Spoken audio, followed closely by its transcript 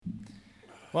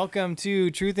Welcome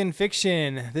to Truth in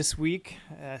Fiction. This week,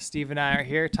 Steve and I are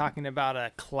here talking about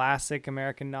a classic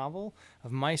American novel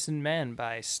of Mice and Men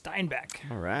by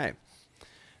Steinbeck. All right.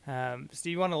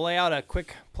 Steve, you want to lay out a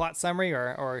quick plot summary,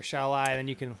 or shall I? Then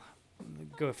you can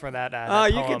go for that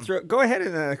You poem. can go ahead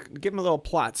and give him a little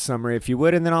plot summary if you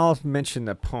would, and then I'll mention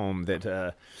the poem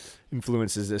that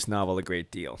influences this novel a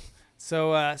great deal.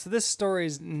 So this story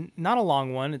is not a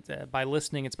long one. By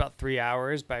listening, it's about 3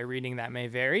 hours. By reading, that may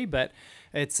vary, but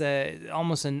it's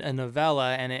almost a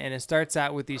novella, and it starts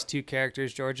out with these two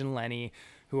characters, George and Lenny,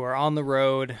 who are on the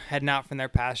road, heading out from their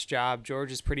past job.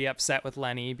 George is pretty upset with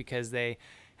Lenny because they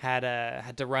had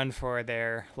to run for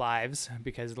their lives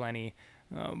because Lenny,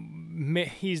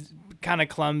 he's kind of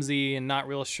clumsy and not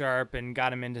real sharp, and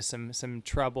got him into some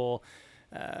trouble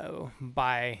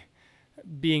by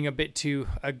being a bit too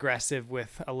aggressive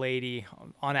with a lady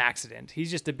on accident. He's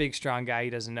just a big, strong guy.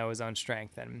 He doesn't know his own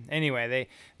strength. And anyway,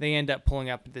 they end up pulling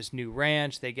up at this new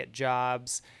ranch. They get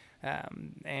jobs,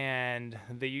 and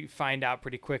they find out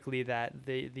pretty quickly that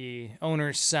the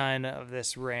owner's son of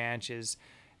this ranch is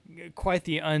quite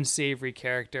the unsavory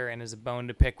character and is a bone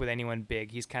to pick with anyone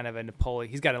big. He's kind of a Napoleon.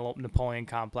 He's got a Napoleon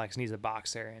complex, and he's a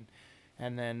boxer.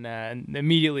 And then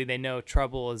immediately they know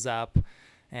trouble is up.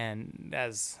 And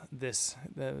as the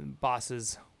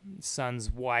boss's son's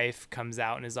wife comes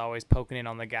out and is always poking in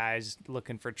on the guys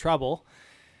looking for trouble.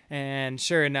 And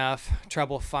sure enough,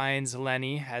 trouble finds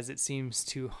Lenny, as it seems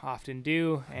to often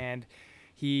do, and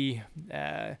he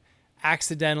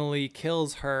accidentally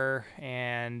kills her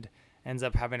and ends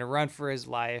up having to run for his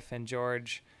life. And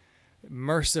George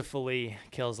mercifully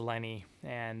kills Lenny,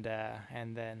 and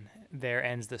then there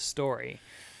ends the story.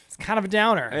 It's kind of a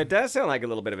downer. It does sound like a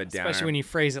little bit of a downer. Especially when you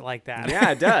phrase it like that.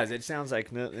 Yeah, it does. It sounds like,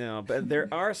 but there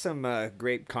are some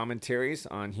great commentaries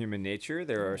on human nature.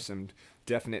 There are some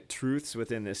definite truths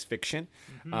within this fiction.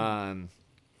 Mm-hmm.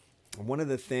 One of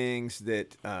the things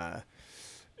that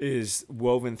is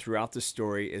woven throughout the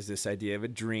story is this idea of a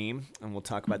dream, and we'll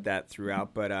talk about that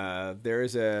throughout. But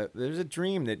there's a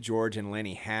dream that George and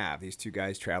Lenny have, these two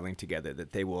guys traveling together,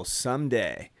 that they will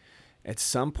someday, at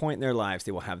some point in their lives,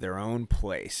 they will have their own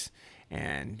place.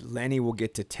 And Lenny will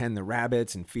get to tend the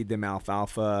rabbits and feed them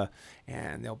alfalfa,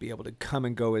 and they'll be able to come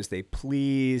and go as they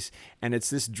please. And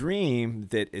it's this dream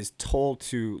that is told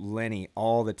to Lenny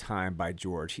all the time by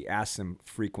George. He asks him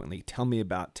frequently, tell me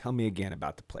again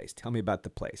about the place. Tell me about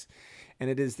the place. And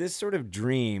it is this sort of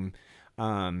dream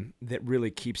that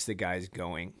really keeps the guys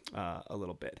going a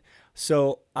little bit.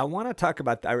 So I want to talk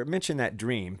about, I mentioned that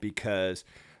dream because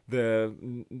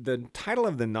the title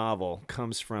of the novel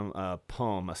comes from a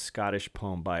poem, a Scottish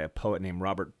poem by a poet named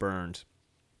Robert Burns.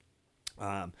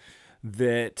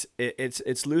 That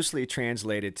it's loosely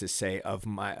translated to say of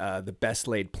the best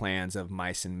laid plans of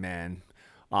mice and men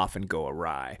often go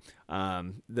awry.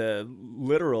 The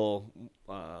literal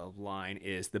line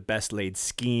is the best laid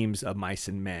schemes of mice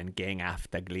and men gang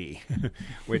after glee,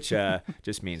 which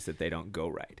just means that they don't go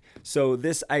right. So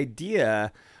this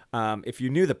idea, if you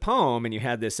knew the poem and you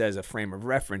had this as a frame of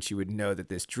reference, you would know that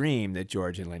this dream that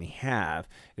George and Lenny have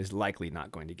is likely not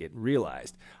going to get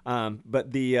realized.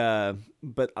 But I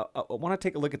want to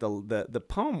take a look at the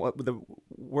poem.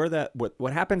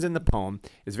 What happens in the poem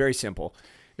is very simple.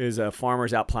 Is a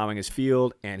farmer's out plowing his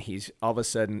field, and he's all of a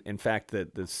sudden, in fact,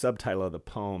 the subtitle of the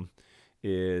poem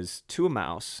is To a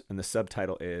Mouse, and the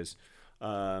subtitle is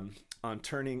on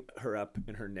turning her up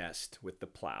in her nest with the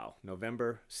plow,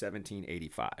 November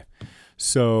 1785.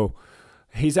 So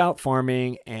he's out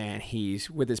farming, and he's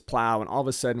with his plow, and all of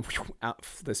a sudden, out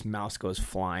this mouse goes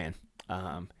flying.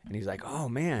 And he's like, oh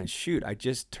man, shoot, I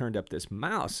just turned up this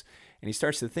mouse. And he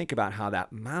starts to think about how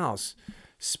that mouse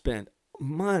spent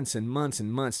months and months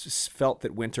and months, just felt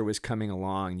that winter was coming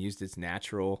along, used its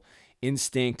natural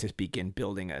instinct to begin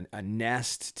building a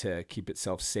nest to keep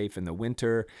itself safe in the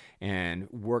winter, and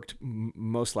worked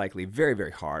most likely very, very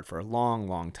hard for a long,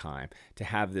 long time to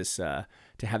have this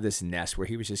nest where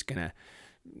he was just gonna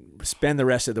spend the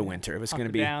rest of the winter. It was going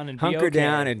to be hunker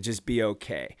down and just be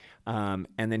okay. And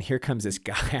then here comes this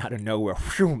guy out of nowhere,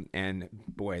 and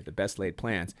boy, the best laid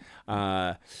plans.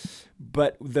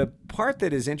 But the part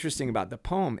that is interesting about the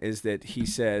poem is that he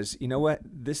says, you know what?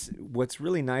 What's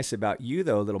really nice about you,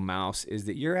 though, little mouse, is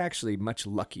that you're actually much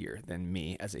luckier than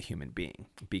me as a human being,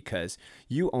 because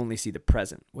you only see the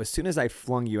present. As soon as I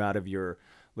flung you out of your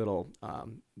little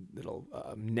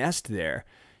nest there,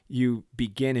 you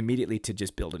begin immediately to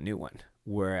just build a new one.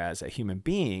 Whereas a human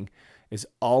being is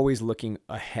always looking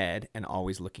ahead and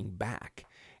always looking back.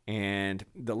 And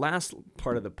the last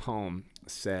part of the poem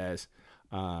says,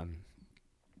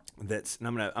 And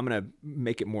I'm gonna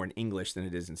make it more in English than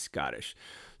it is in Scottish.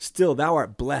 Still, thou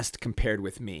art blessed compared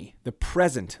with me. The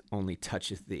present only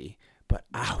toucheth thee, but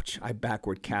ouch! I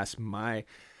backward cast my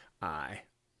eye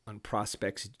on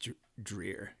prospects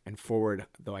drear, and forward,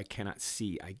 though I cannot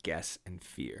see, I guess and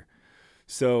fear.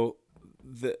 So,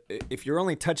 if you're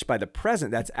only touched by the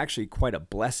present, that's actually quite a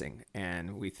blessing.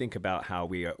 And we think about how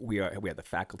we have the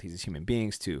faculties as human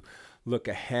beings to look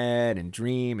ahead and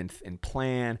dream and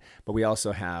plan, but we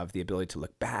also have the ability to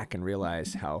look back and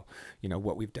realize how,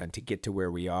 what we've done to get to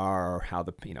where we are, or how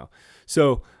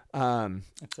so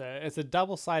it's a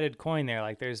double-sided coin there.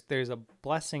 Like there's a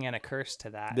blessing and a curse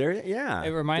to that. Yeah, it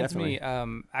reminds definitely.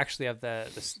 me actually of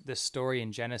this story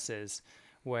in Genesis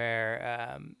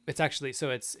where it's actually,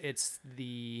 so it's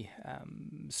the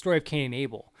story of Cain and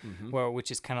Abel,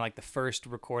 which is kind of like the first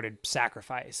recorded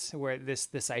sacrifice, where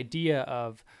this idea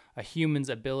of a human's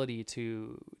ability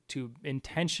to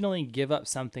intentionally give up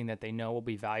something that they know will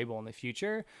be valuable in the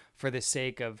future for the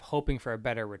sake of hoping for a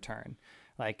better return.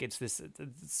 Like it's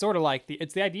sort of like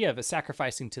it's the idea of a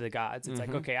sacrificing to the gods. It's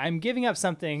like, okay, I'm giving up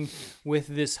something with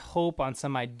this hope on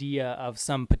some idea of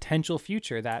some potential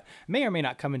future that may or may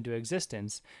not come into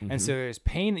existence. And so there's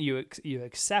pain that you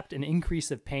accept, an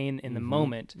increase of pain in the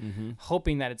moment,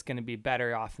 hoping that it's going to be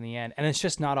better off in the end. And it's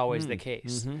just not always the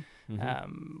case. And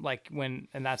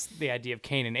that's the idea of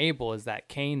Cain and Abel, is that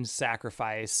Cain's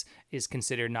sacrifice is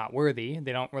considered not worthy.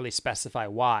 They don't really specify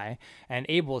why. And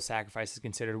Abel's sacrifice is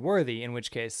considered worthy, in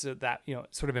which case, so that,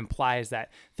 sort of implies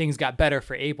that things got better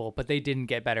for Abel, but they didn't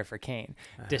get better for Cain,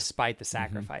 despite the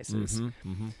sacrifices.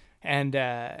 And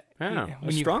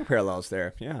strong parallels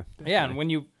there. Yeah. Definitely. Yeah. And when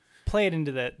you play it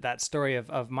into that story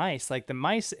of mice, like the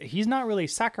mice, he's not really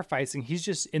sacrificing. He's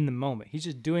just in the moment. He's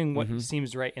just doing what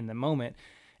seems right in the moment.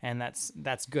 And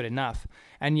that's good enough.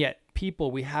 And yet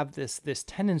people, we have this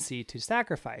tendency to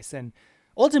sacrifice, and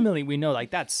ultimately we know like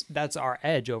that's our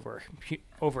edge over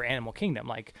Animal Kingdom.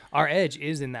 Like our edge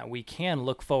is in that we can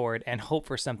look forward and hope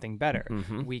for something better.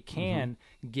 We can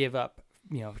give up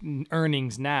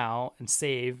earnings now and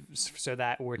save so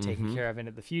that we're taken care of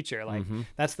into the future. Like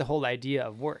that's the whole idea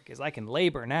of work, is I can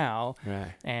labor now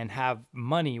and have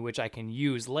money which I can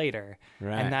use later.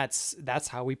 And that's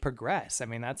how we progress. I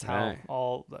mean, that's how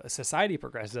all society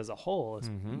progresses as a whole,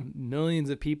 is millions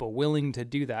of people willing to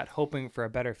do that, hoping for a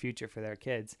better future for their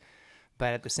kids.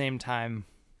 But at the same time,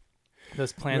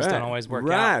 those plans don't always work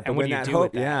out. And what do you do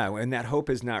with that? Yeah, when that hope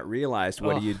is not realized,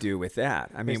 what do you do with that?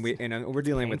 I mean, we're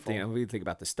dealing with, we think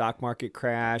about the stock market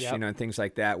crash, and things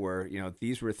like that, where,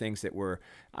 these were things that were,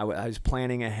 I was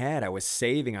planning ahead. I was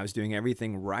saving. I was doing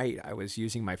everything right. I was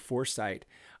using my foresight.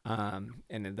 And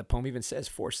the poem even says,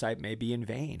 foresight may be in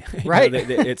vain. Right.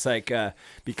 It's like,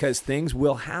 because things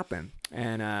will happen.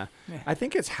 And I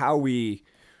think it's how we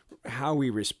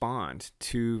respond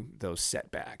to those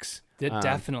setbacks.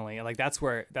 Definitely. Like that's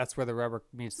where the rubber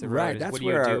meets the road. What do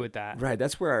you do with that? Right.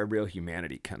 That's where our real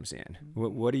humanity comes in.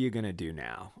 What are you going to do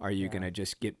now? Are you going to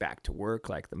just get back to work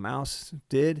like the mouse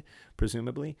did,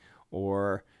 presumably?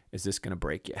 Or is this going to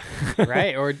break you?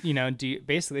 Right. Or, do you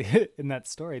basically in that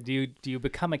story, do you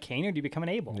become a Cain or do you become an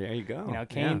Abel? There you go.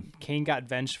 Cain got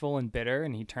vengeful and bitter,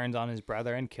 and he turns on his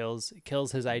brother and kills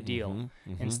his ideal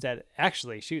instead.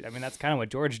 Actually, shoot. I mean, that's kind of what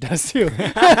George does too.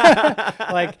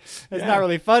 Like, it's not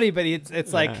really funny, but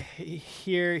it's like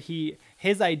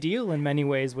his ideal in many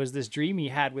ways was this dream he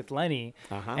had with Lenny,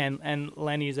 and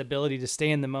Lenny's ability to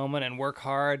stay in the moment and work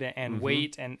hard and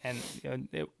wait, and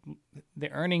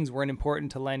the earnings weren't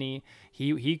important to Lenny.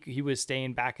 He was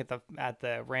staying back at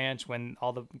the ranch when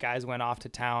all the guys went off to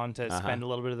town to spend a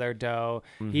little bit of their dough.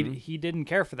 He didn't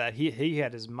care for that. He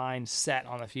had his mind set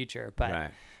on the future,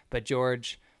 but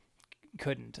George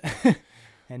couldn't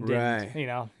and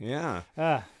didn't. Yeah.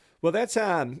 Well, that's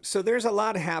so there's a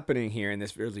lot happening here in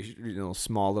this really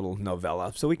small little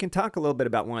novella. So we can talk a little bit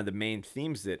about one of the main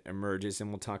themes that emerges, and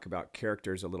we'll talk about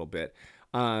characters a little bit.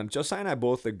 Josiah and I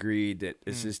both agreed that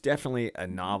this is definitely a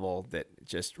novel that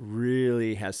just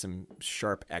really has some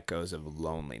sharp echoes of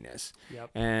loneliness.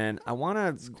 Yep. And I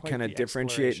want to kind of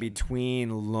differentiate between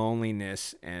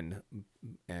loneliness and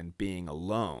being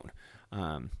alone.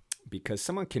 Because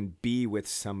someone can be with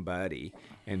somebody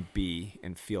and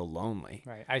feel lonely.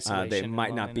 Right. Isolation. They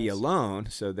might not be alone,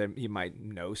 so then you might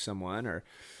know someone, or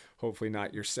hopefully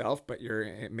not yourself, but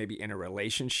you're maybe in a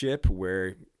relationship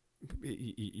where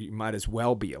you might as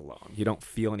well be alone. You don't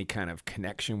feel any kind of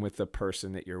connection with the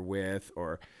person that you're with,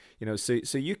 or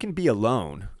so you can be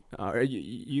alone.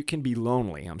 You can be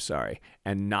lonely. I'm sorry,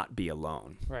 and not be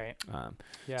alone. Right.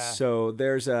 So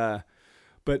there's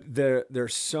But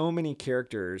there's so many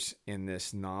characters in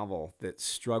this novel that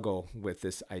struggle with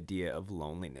this idea of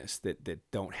loneliness,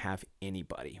 that don't have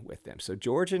anybody with them. So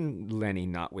George and Lenny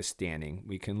notwithstanding,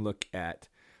 we can look at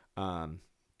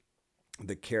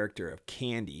the character of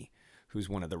Candy, who's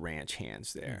one of the ranch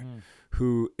hands there,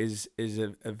 who is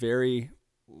a very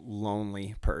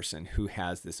lonely person who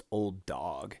has this old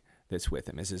dog that's with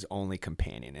him as his only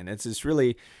companion. And it's just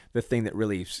really the thing that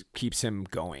really keeps him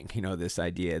going, this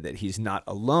idea that he's not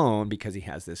alone because he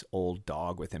has this old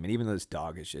dog with him. And even though this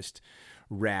dog is just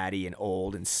ratty and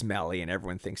old and smelly and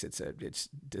everyone thinks it's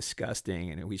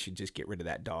disgusting and we should just get rid of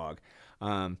that dog.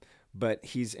 But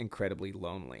he's incredibly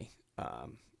lonely.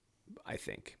 I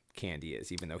think Candy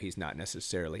is, even though he's not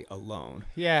necessarily alone.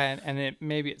 Yeah, and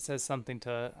maybe it says something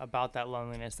about that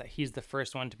loneliness, that he's the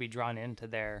first one to be drawn into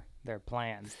their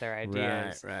plans, their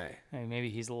ideas. Right. And maybe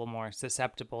he's a little more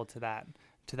susceptible to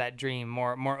that dream,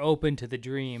 more open to the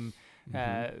dream,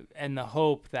 and the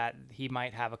hope that he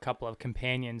might have a couple of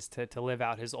companions to live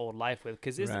out his old life with.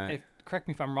 Because correct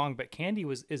me if I'm wrong, but Candy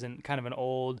isn't kind of an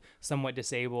old, somewhat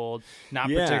disabled, not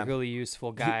particularly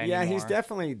useful guy anymore. He's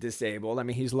definitely disabled. I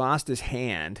mean, he's lost his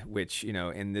hand, which,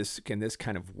 in this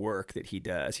kind of work that he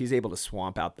does, he's able to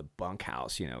swamp out the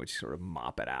bunkhouse, which sort of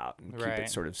mop it out and keep it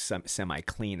sort of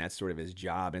semi-clean. That's sort of his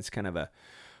job. And it's kind of a,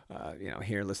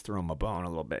 here, let's throw him a bone a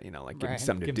little bit, like give him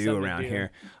something to do around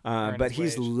here. But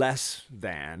he's less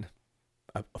than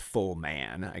a full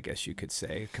man, I guess you could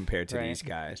say, compared to these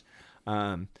guys.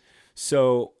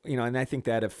 So, and I think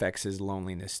that affects his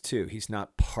loneliness too. He's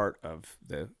not part of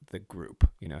the group.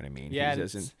 You know what I mean? Yeah.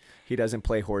 He doesn't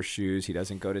play horseshoes. He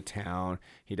doesn't go to town.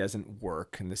 He doesn't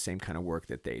work in the same kind of work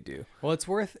that they do. Well, it's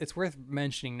worth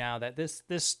mentioning now that this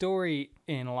story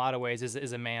in a lot of ways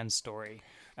is a man's story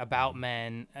about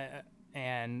men.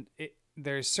 And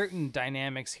there's certain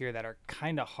dynamics here that are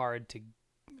kind of hard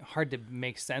to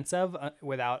make sense of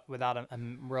without a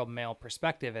real male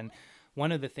perspective. And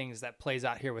one of the things that plays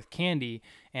out here with Candy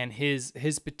and his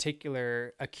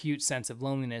particular acute sense of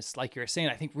loneliness, like you're saying,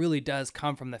 I think really does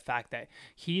come from the fact that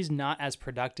he's not as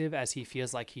productive as he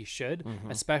feels like he should,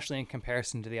 especially in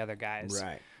comparison to the other guys.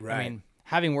 Right. I mean,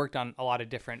 having worked on a lot of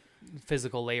different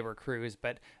physical labor crews,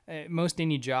 but most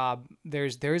any job,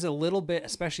 there's a little bit,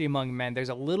 especially among men, there's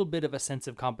a little bit of a sense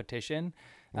of competition.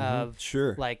 Of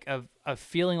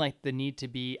feeling like the need to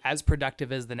be as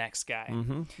productive as the next guy.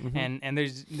 And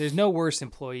there's no worse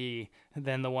employee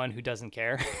than the one who doesn't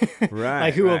care.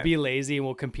 Like who will be lazy and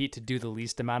will compete to do the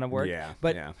least amount of work.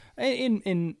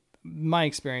 In my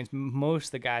experience, most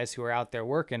of the guys who are out there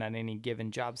working on any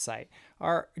given job site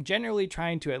are generally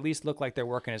trying to at least look like they're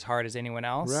working as hard as anyone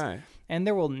else. And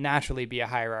there will naturally be a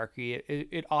hierarchy.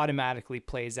 It automatically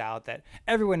plays out that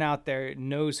everyone out there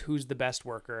knows who's the best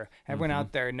worker. Everyone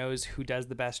out there knows who does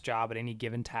the best job at any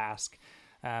given task.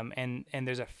 And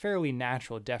there's a fairly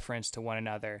natural deference to one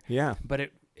another. But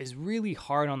it is really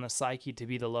hard on the psyche to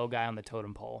be the low guy on the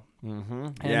totem pole.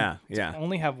 To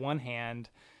only have one hand,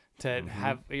 to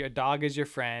have your dog as your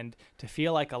friend, to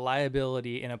feel like a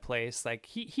liability in a place. Like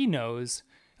he knows,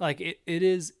 like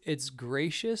it's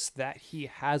gracious that he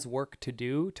has work to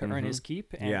do to earn his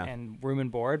keep and room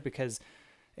and board, because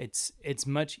it's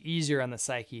much easier on the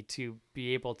psyche to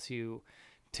be able to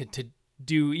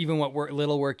do even what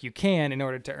little work you can in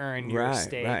order to earn your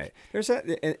stake. There's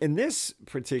in this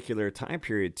particular time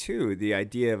period too, the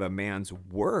idea of a man's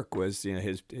work was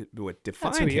what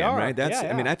defined him, right?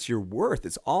 I mean, that's your worth.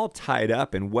 It's all tied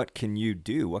up in what can you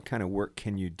do, what kind of work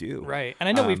can you do, right? And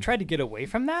I know we've tried to get away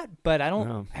from that, but I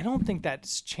don't think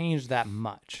that's changed that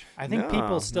much. I think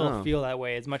people still feel that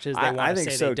way as much as they want to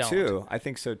say they don't. I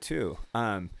think so too.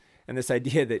 And this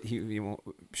idea that he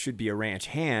should be a ranch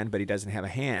hand, but he doesn't have a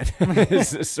hand,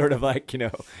 is sort of like,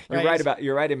 you're right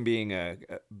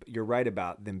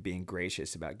about them being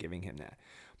gracious about giving him that.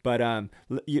 But I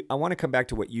want to come back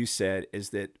to what you said,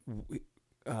 is that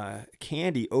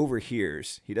Candy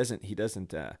overhears. He doesn't.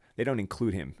 They don't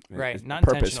include him, not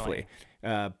purposefully.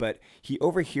 But he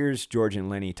overhears George and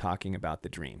Lenny talking about the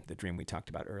dream we talked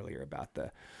about earlier, about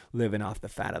the living off the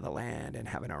fat of the land and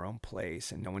having our own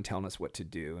place and no one telling us what to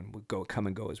do, and we'll come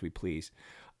and go as we please.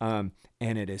 And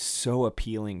it is so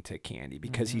appealing to Candy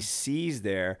because he sees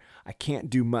there, I can't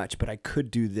do much, but I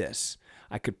could do this.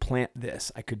 I could plant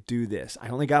this. I could do this. I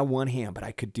only got one hand, but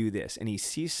I could do this. And he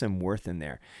sees some worth in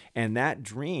there. And that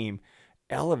dream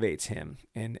elevates him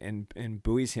and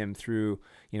buoys him through,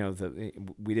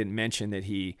 we didn't mention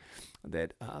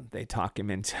that they talk him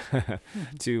into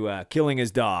to killing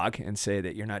his dog and say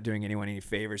that you're not doing anyone any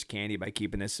favors, Candy, by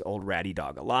keeping this old ratty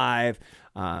dog alive.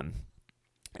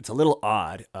 it's a little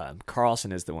odd.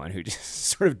 Carlson is the one who just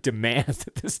sort of demands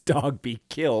that this dog be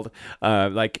killed,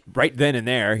 like right then and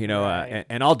there, Right.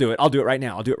 and I'll do it. I'll do it right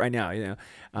now. I'll do it right now.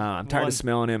 I'm tired of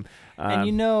smelling him.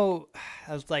 And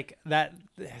I was like that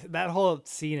whole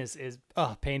scene is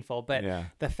painful, but Yeah.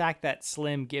 the fact that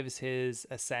Slim gives his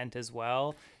assent as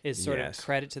well is sort Yes. of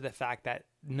credit to the fact that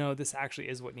no, this actually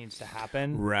is what needs to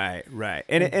happen. Right,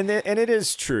 and it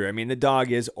is true. I mean, the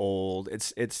dog is old.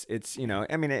 It's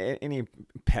I mean, any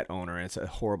pet owner, it's a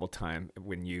horrible time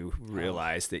when you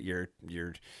realize that your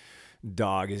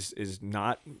dog is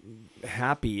not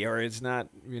happy, or it's not,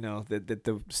 that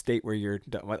the state where you're.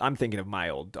 Well, I'm thinking of my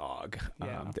old dog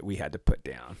that we had to put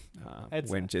down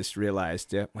when just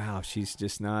realized, wow,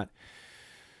 she's not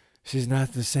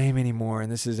the same anymore,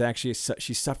 and this is actually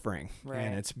she's suffering, Right.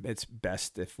 and it's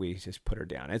best if we just put her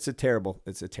down. It's a terrible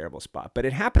spot, but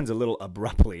it happens a little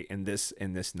abruptly in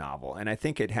this novel, and I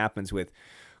think it happens with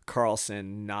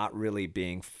Carlson not really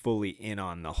being fully in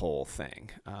on the whole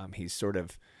thing. He's sort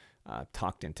of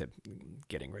talked into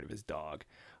getting rid of his dog.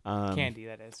 Candy,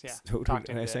 that is, yeah. Who Talked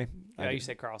did I into say? it. Yeah, you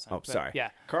said Carlson. Oh, but sorry. Yeah,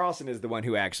 Carlson is the one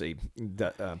who actually.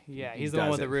 yeah, he's the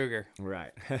one with the Ruger,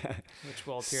 Right. which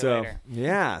we'll hear later.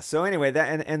 Yeah. So anyway,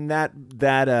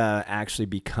 that actually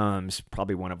becomes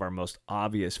probably one of our most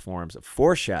obvious forms of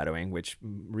foreshadowing, which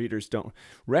readers don't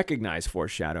recognize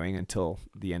foreshadowing until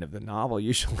the end of the novel,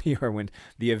 usually, or when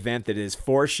the event that is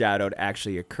foreshadowed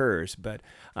actually occurs. But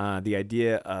the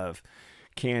idea of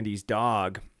Candy's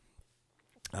dog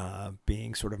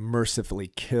being sort of mercifully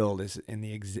killed is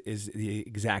the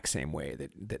exact same way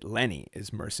that Lenny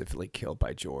is mercifully killed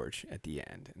by George at the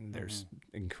end, and there's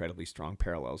incredibly strong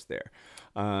parallels there.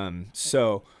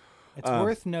 So it's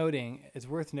worth noting. It's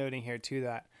worth noting here too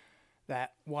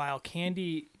that while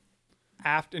Candy,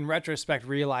 after in retrospect,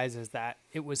 realizes that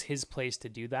it was his place to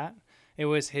do that,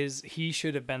 he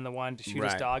should have been the one to shoot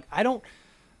his Right. dog.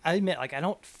 I admit, like, I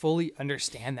don't fully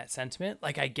understand that sentiment.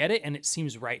 Like, I get it, and it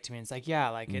seems right to me. It's like, yeah,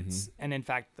 like, it's... And, in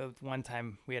fact, the one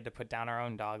time we had to put down our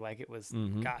own dog, like, it was...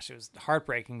 Gosh, it was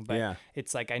heartbreaking. But Yeah.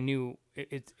 it's like I knew...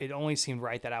 It only seemed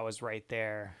right that I was right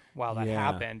there while that Yeah,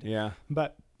 happened. yeah.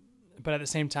 But at the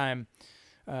same time,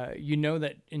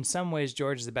 that in some ways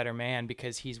George is a better man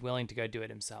because he's willing to go do it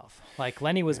himself. Like,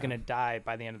 Lenny was going to die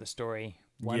by the end of the story...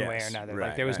 One way or Yes, another. right,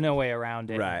 Like there was right. no way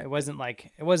around it. Right. It wasn't like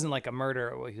a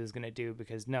murder what he was gonna do,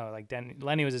 because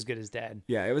Lenny was as good as dead.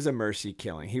 Yeah, it was a mercy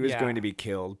killing. He was Yeah. going to be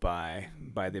killed by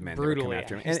the men that were Brutally. coming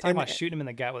after him. He's talking about shooting him in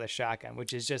the gut with a shotgun,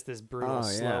 which is just this brutal, Oh,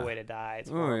 slow yeah. way to die. It's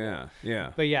Oh horrible.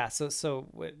 yeah. But yeah, so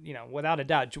without a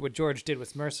doubt, what George did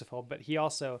was merciful, but he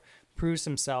also proves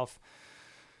himself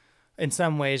in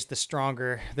some ways the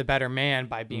stronger, the better man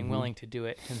by being willing to do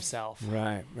it himself.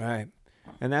 Right.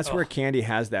 And that's where Candy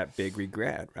has that big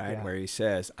regret, right? Yeah. Where he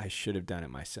says, I should have done it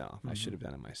myself. I should have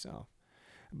done it myself.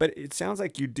 But it sounds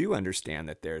like you do understand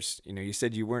that there's, you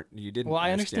said you didn't. Well,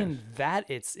 I understand that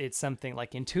it's something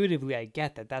like intuitively I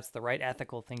get that that's the right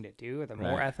ethical thing to do, or the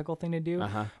more Right. ethical thing to do.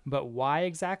 Uh-huh. But why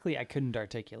exactly, I couldn't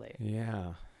articulate.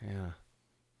 Yeah.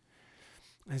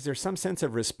 Is there some sense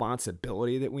of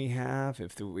responsibility that we have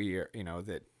if we are,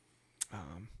 that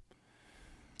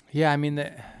Yeah, I mean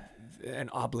an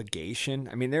obligation?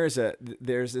 I mean, there's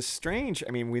this strange,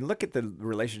 we look at the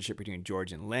relationship between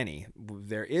George and Lenny.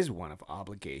 There is one of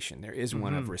obligation. There is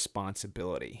one of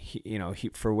responsibility. He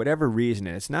for whatever reason,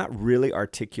 and it's not really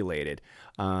articulated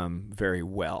very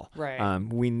well. Right.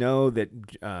 We know that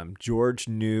George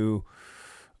knew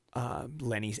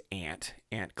Lenny's Aunt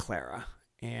Clara.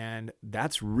 And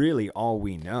that's really all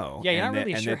we know. Yeah, you're and not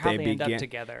really sure how they end up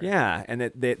together. Yeah, and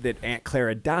that Aunt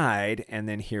Clara died, and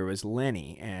then here was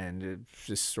Lenny, and it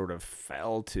just sort of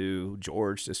fell to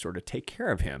George to sort of take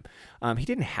care of him. He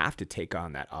didn't have to take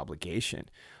on that obligation.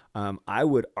 I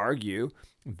would argue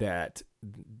that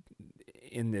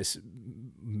in this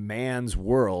man's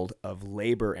world of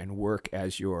labor and work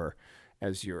as your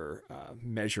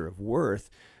measure of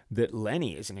worth, that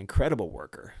Lenny is an incredible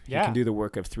worker. Yeah. He can do the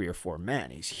work of 3 or 4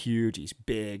 men. He's huge. He's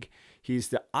big. He's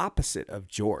the opposite of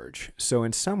George. So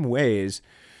in some ways,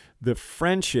 the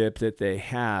friendship that they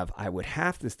have, I would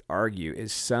have to argue,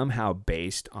 is somehow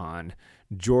based on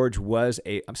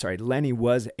Lenny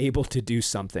was able to do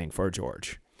something for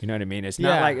George. You know what I mean? It's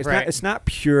not like it's not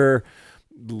pure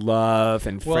love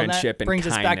and friendship that and brings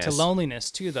kindness. us back to loneliness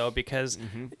too, though, because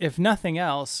if nothing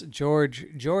else,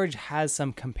 George has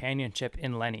some companionship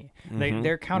in Lenny.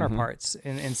 They're counterparts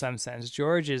in some sense.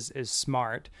 George is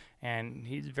smart and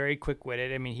he's very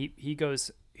quick-witted. I mean,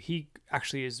 he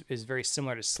actually is very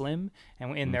similar to Slim,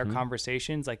 and in their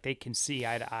conversations, like, they can see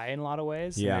eye to eye in a lot of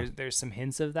ways. Yeah. And there's some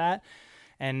hints of that.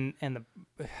 and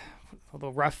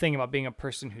the rough thing about being a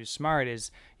person who's smart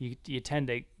is you tend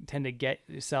to get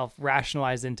yourself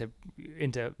rationalized into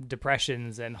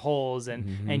depressions and holes,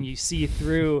 and you see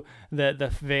through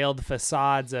the veiled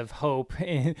facades of hope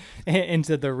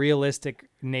into the realistic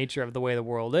nature of the way the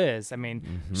world is. I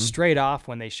mean, straight off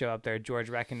when they show up there, George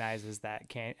recognizes that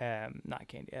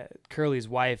Curly's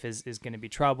wife is going to be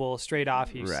trouble. Straight off,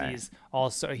 he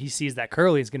sees that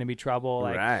Curly is going to be trouble.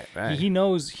 Like, right.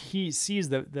 He sees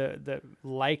the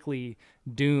likely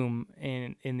doom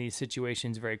in these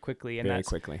situations very quickly, and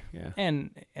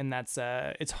that's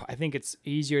I think it's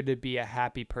easier to be a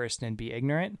happy person and be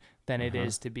ignorant than it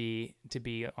is to be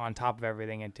on top of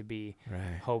everything and to be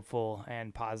hopeful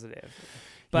and positive.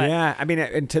 But yeah, I mean,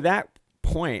 and to that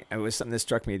point, it was something that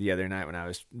struck me the other night when I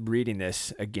was reading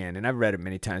this again, and I've read it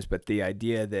many times, but the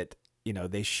idea that, you know,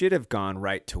 they should have gone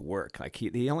right to work. Like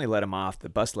he only let him off, the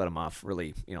bus let him off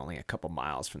really, you know, only a couple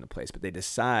miles from the place, but they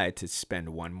decide to spend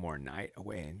one more night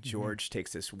away. And George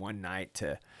takes this one night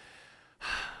to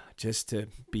just to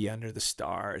be under the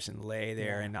stars and lay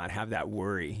there and not have that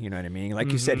worry. You know what I mean?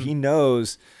 Like you said, he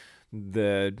knows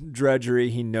the drudgery.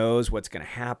 He knows what's going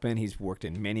to happen. He's worked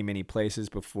in many, many places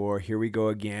before. Here we go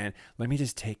again. Let me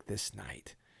just take this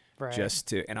night.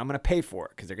 And I'm going to pay for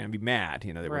it because they're going to be mad,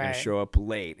 you know, that we're going to show up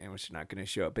late and we're not going to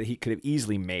show up. But he could have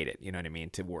easily made it, you know what I mean,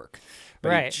 to work.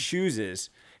 But he chooses,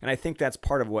 and I think that's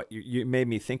part of what you made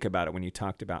me think about it when you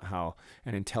talked about how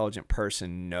an intelligent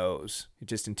person knows, it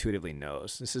just intuitively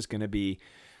knows. This is going to be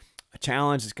a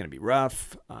challenge. It's going to be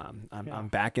rough. I'm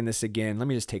back in this again. Let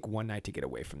me just take one night to get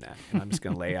away from that. And I'm just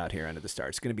going to lay out here under the stars.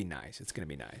 It's going to be nice. It's going to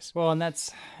be nice. Well,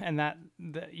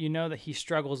 you know that he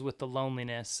struggles with the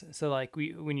loneliness. So like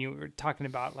when you were talking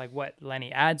about like what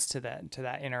Lenny adds to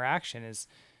that interaction is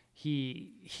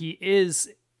he is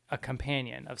a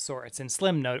companion of sorts. And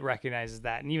Slim recognizes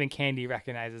that. And even Candy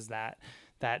recognizes that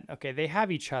okay, they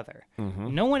have each other.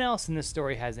 No one else in this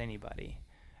story has anybody.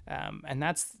 And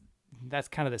that's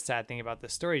kind of the sad thing about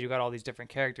this story. You got all these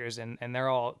different characters and they're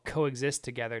all coexist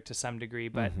together to some degree,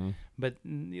 but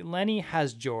Lenny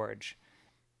has George,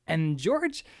 and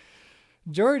George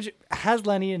has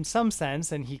Lenny in some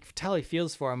sense, and he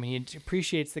feels for him. He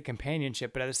appreciates the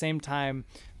companionship, but at the same time,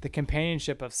 the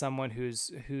companionship of someone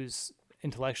who's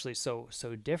intellectually so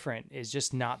different is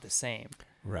just not the same.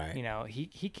 Right. You know, he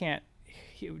can't.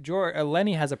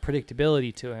 Lenny has a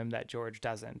predictability to him that George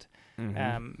doesn't,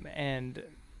 and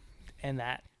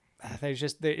that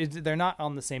they're not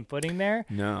on the same footing there.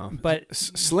 No, but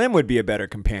Slim would be a better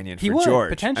companion for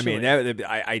George. Potentially. I mean,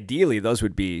 ideally, those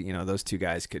would be, you know, those two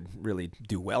guys could really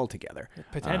do well together.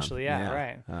 Potentially,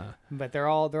 right. But they're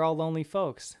all lonely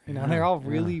folks. You know, they're all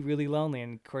really, really lonely.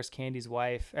 And of course, Curly's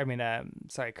wife.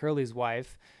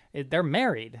 They're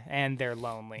married and they're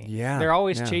lonely. Yeah, they're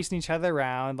always chasing each other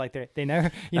around. Like you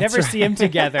never see them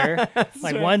together.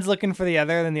 Like one's looking for the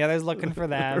other, then the other's looking for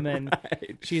them, and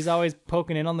she's always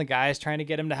poking in on the guys, trying to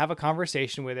get him to have a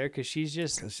conversation with her because she's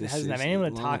just doesn't have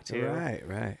anyone to talk to.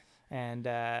 Right. And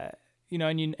you know,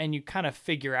 and you kind of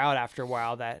figure out after a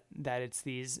while that it's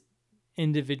these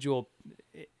individual.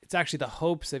 It's actually the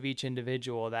hopes of each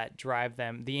individual that drive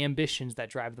them, the ambitions that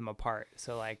drive them apart.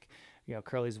 So like, you know,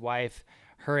 Curly's wife,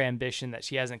 her ambition that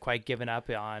she hasn't quite given up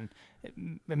on, it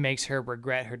makes her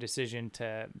regret her decision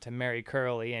to marry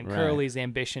Curly, and Curly's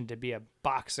ambition to be a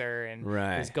boxer and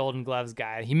his Golden Gloves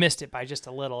guy, he missed it by just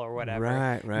a little or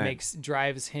whatever.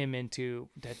 Drives him into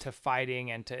to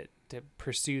fighting and to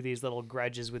pursue these little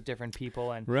grudges with different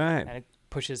people, and it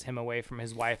pushes him away from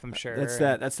his wife, I'm sure.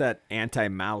 That's that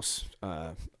anti-mouse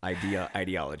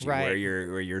ideology where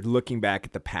you're looking back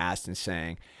at the past and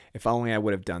saying, if only I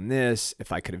would have done this,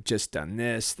 if I could have just done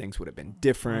this, things would have been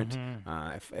different.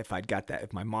 If I'd got that,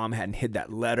 if my mom hadn't hid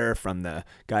that letter from the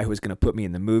guy who was going to put me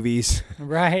in the movies.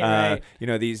 Right. You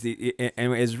know,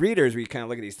 and as readers, we kind of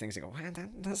look at these things and go, well,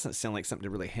 that doesn't sound like something to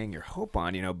really hang your hope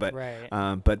on, you know,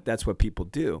 but that's what people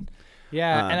do.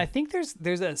 Yeah, and I think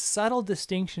there's a subtle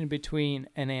distinction between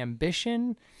an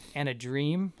ambition and a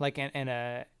dream, like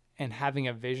and having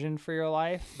a vision for your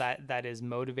life that is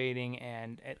motivating,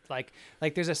 and like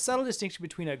there's a subtle distinction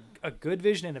between a good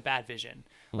vision and a bad vision.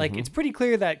 Like it's pretty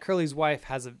clear that Curly's wife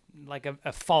has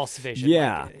a false vision.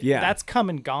 Yeah, that's come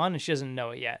and gone, and she doesn't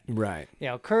know it yet. Right. You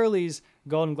know, Curly's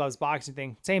Golden Gloves boxing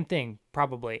thing, same thing,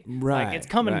 probably. Right. Like it's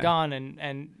come and gone,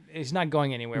 and he's not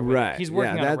going anywhere with it. He's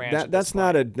working on a ranch.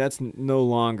 That's no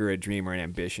longer a dream or an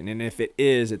ambition, and if it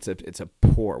is, it's a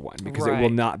poor one because it will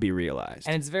not be realized.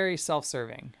 And it's very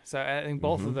self-serving. So I think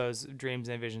both of those dreams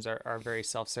and visions are very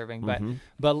self-serving.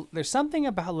 But there's something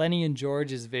about Lenny and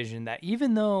George's vision that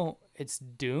even though it's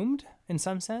doomed in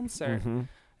some sense, or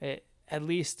at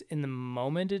least in the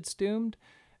moment, it's doomed.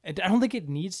 I don't think it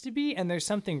needs to be, and there's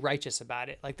something righteous about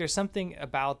it. Like there's something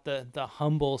about the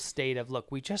humble state of,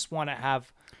 look, we just want to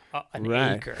have an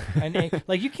acre.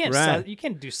 Like you can't you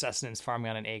can't do sustenance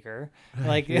farming on an acre.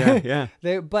 Like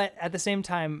but at the same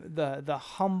time, the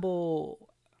humble,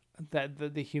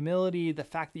 that the humility, the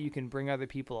fact that you can bring other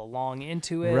people along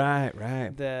into it.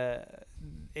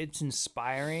 It's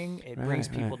inspiring. It brings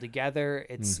people together.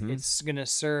 It's going to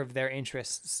serve their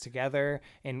interests together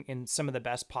in some of the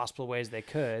best possible ways they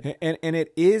could. And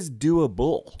it is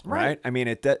doable, right? I mean,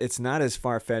 it's not as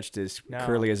far-fetched as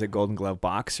Curly as a Golden Glove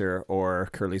boxer or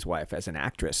Curly's wife as an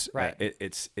actress. Right.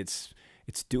 It's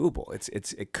doable.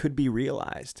 It could be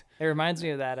realized. It reminds me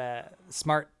of that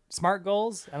SMART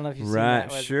goals. I don't know if you've seen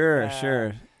that. Right,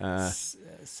 sure. Let's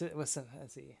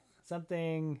see.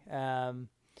 Something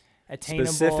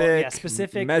attainable,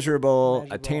 specific, measurable,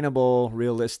 attainable,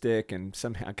 realistic, and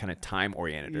somehow kind of time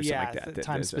oriented or something like that.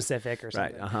 Time specific or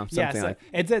something. Right. Something like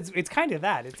it's kind of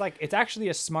that. It's like it's actually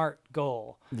a SMART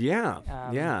goal.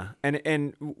 Yeah. And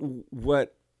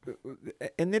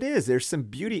it is. There's some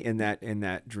beauty in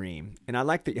that dream, and I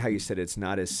like how you said it's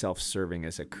not as self-serving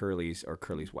as a Curly's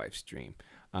wife's dream.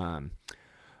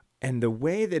 And the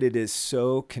way that it is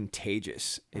so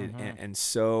contagious and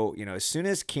so, as soon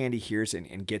as Candy hears it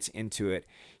and gets into it,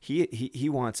 he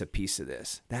wants a piece of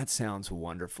this. That sounds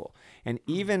wonderful. And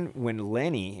even when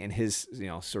Lenny, in his,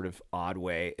 sort of odd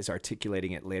way, is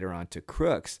articulating it later on to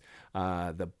Crooks,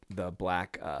 the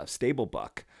black stable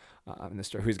buck in the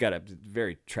story, who's got a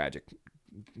very tragic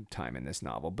time in this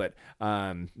novel. But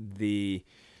the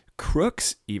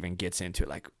Crooks even gets into it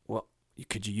like, well,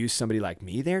 could you use somebody like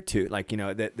me there too? Like,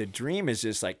 the dream is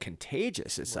just like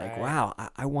contagious. It's like, wow,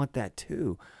 I want that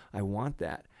too. I want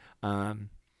that. And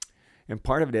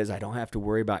part of it is I don't have to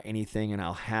worry about anything, and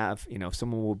I'll have,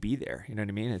 someone will be there. You know what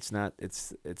I mean? It's not,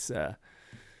 it's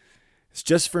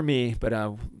just for me, but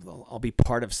I'll be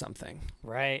part of something.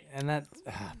 Right. And that's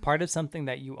part of something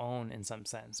that you own in some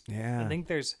sense. Yeah. I think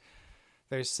there's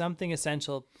something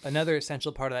essential. Another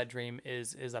essential part of that dream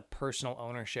is a personal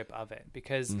ownership of it,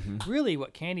 because really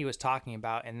what Candy was talking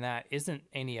about in that isn't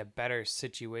any a better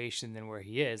situation than where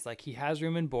he is. Like, he has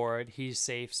room and board, he's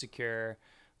safe, secure.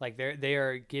 Like they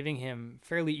are giving him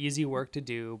fairly easy work to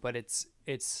do, but it's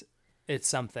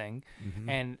something,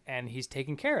 and he's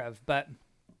taken care of. But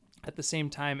at the same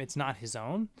time, it's not his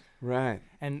own. Right.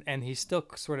 And he's still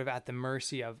sort of at the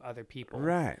mercy of other people.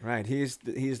 Right.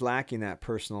 He's lacking that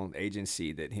personal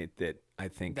agency that I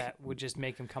think that would just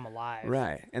make him come alive.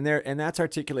 Right. And that's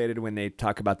articulated when they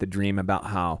talk about the dream, about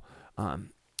how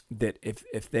that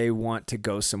if they want to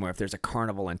go somewhere, if there's a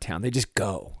carnival in town, they just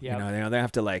go. Yep. They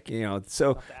have to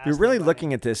so they're really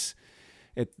looking at this.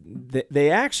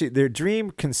 Their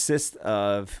dream consists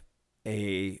of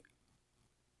a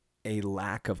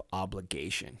lack of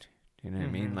obligation. You know what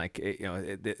I mean? Like,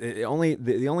 the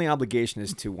only obligation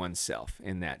is to oneself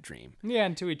in that dream. Yeah,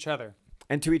 and to each other.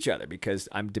 And to each other, because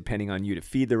I'm depending on you to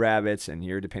feed the rabbits, and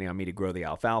you're depending on me to grow the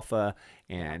alfalfa,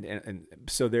 and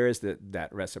so there is that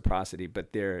reciprocity. But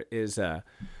it is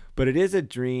a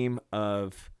dream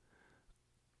of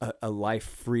a life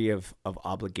free of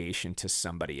obligation to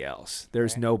somebody else.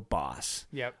 There's no boss.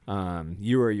 Yep.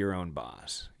 You are your own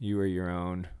boss. You are your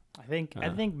own. I think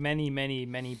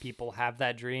many people have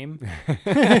that dream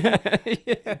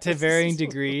to varying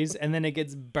degrees, and then it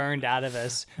gets burned out of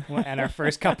us at our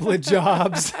first couple of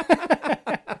jobs.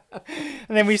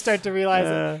 And then we start to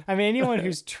realize anyone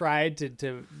who's tried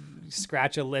to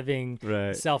scratch a living,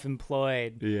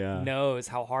 self-employed, knows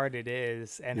how hard it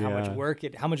is, and how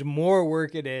much more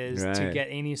work it is to get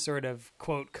any sort of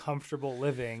quote comfortable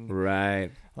living.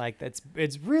 Right. Like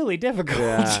it's really difficult.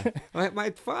 Yeah.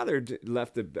 My father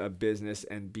left a business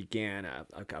and began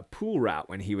a pool route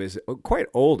when he was quite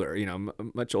older.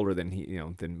 Much older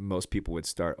than than most people would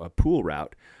start a pool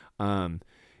route.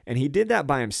 And he did that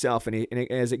by himself. And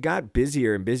as it got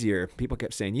busier and busier, people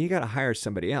kept saying, you got to hire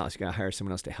somebody else. You got to hire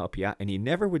someone else to help you out. And he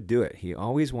never would do it. He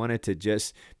always wanted to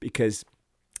because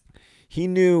he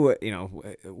knew,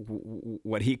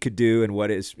 what he could do and what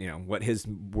his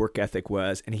work ethic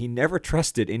was. And he never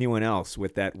trusted anyone else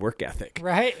with that work ethic.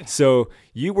 Right. So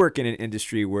you work in an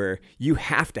industry where you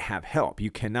have to have help. You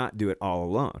cannot do it all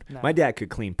alone. No. My dad could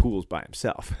clean pools by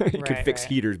himself. He could fix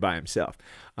heaters by himself.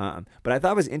 But I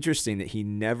thought it was interesting that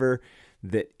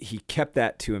he kept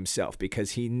that to himself,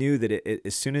 because he knew that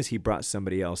as soon as he brought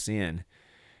somebody else in,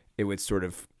 it would sort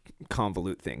of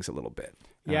convolute things a little bit.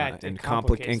 it and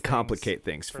complicates complicate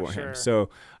things for for sure. him. So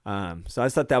so I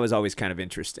thought that was always kind of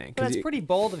interesting. But it's pretty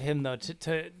bold of him, though,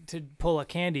 to pull a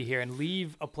Candy here and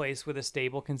leave a place with a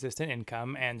stable, consistent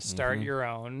income and start his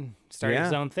own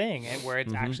thing, and where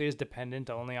it actually is dependent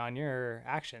only on your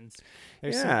actions.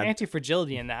 There's some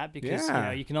anti-fragility in that because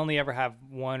you can only ever have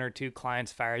one or two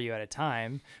clients fire you at a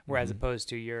time, whereas opposed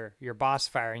to your boss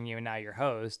firing you and now your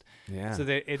host. Yeah. So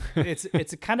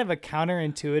it's a kind of a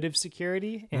counterintuitive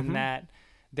security in that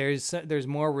there's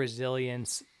more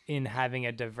resilience in having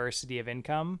a diversity of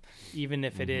income, even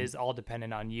if it is all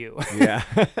dependent on you. Yeah,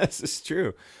 this is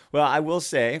true. Well, I will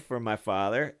say for my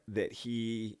father that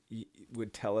he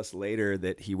would tell us later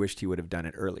that he wished he would have done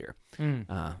it earlier, and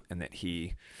that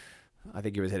I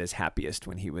think he was at his happiest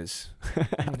when he was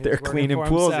out there cleaning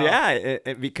pools. Himself.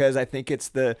 Yeah, because I think it's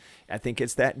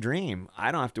that dream.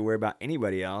 I don't have to worry about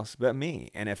anybody else but me.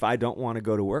 And if I don't want to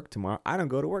go to work tomorrow, I don't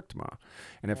go to work tomorrow.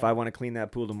 And if I want to clean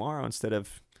that pool tomorrow instead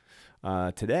of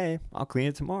today, I'll clean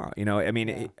it tomorrow.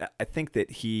 I think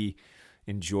that he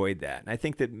enjoyed that, and I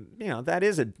think that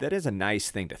that is a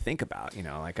nice thing to think about.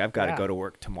 Like I've got to go to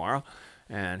work tomorrow.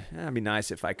 And it'd be nice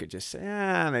if I could just say,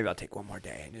 maybe I'll take one more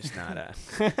day and just not.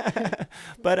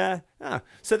 But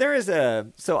so there is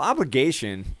so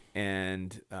obligation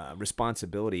and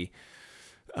responsibility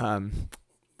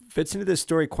fits into this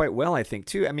story quite well, I think,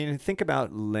 too. I mean, think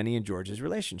about Lenny and George's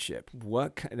relationship.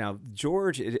 Now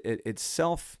George, it's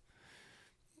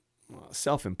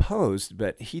self-imposed,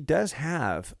 but he does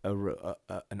have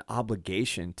an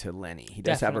obligation to Lenny. He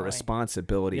does have a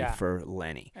responsibility for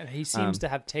Lenny. And he seems to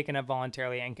have taken up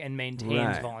voluntarily and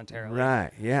maintains voluntarily.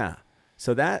 Right. Yeah.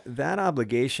 So that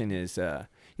obligation is,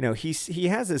 he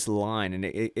has this line, and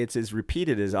it's as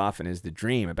repeated as often as the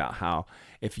dream about how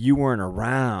if you weren't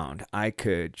around, I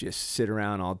could just sit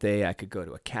around all day. I could go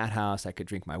to a cat house. I could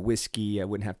drink my whiskey. I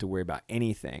wouldn't have to worry about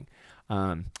anything,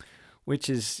 which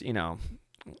is,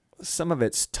 some of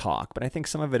it's talk, but I think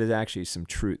some of it is actually some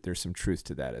truth. There's some truth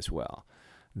to that as well,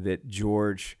 that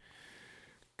George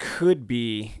could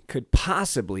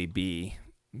possibly be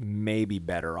maybe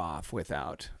better off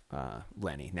without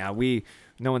Lenny. Now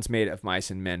no one's made Of Mice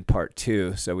and Men Part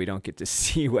 2, so we don't get to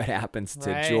see what happens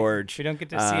to George. We don't get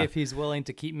to see if he's willing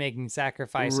to keep making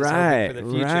sacrifices for the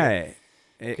future. Right.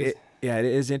 It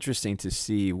is interesting to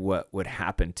see what would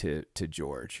happen to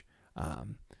George.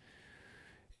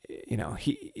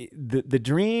 The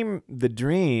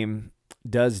dream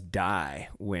does die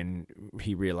when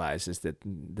he realizes that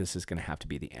this is going to have to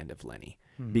be the end of Lenny,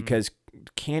 because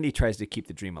Candy tries to keep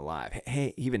the dream alive.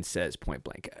 Hey, he even says point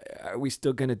blank, "Are we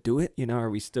still going to do it? Are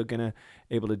we still going to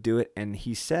able to do it?" And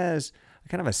he says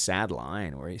kind of a sad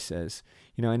line where he says,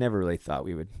 "I never really thought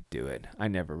we would do it. I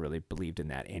never really believed in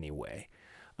that anyway."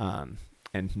 And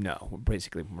no,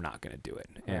 basically we're not going to do it.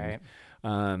 And, right.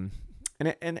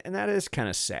 And that is kind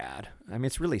of sad. I mean,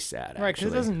 it's really sad, right?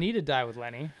 Because it doesn't need to die with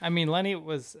Lenny. I mean, Lenny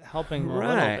was helping a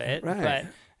little bit, but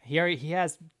he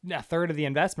has a third of the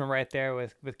investment right there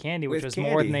with Candy, which was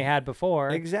more than they had before.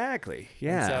 Exactly.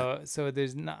 Yeah. And so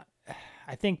there's not.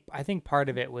 I think part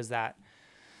of it was that,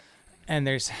 and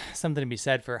there's something to be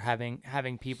said for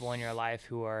having people in your life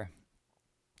who are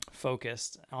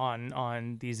focused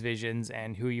on these visions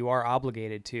and who you are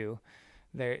obligated to.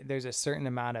 There's a certain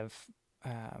amount of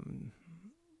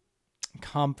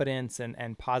confidence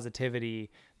and positivity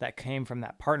that came from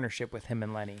that partnership with him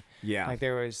and Lenny. Yeah. Like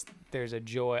there's a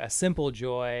joy, a simple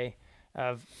joy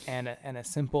and a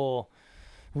simple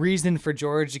reason for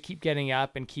George to keep getting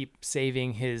up and keep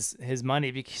saving his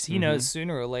money, because he knows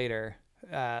sooner or later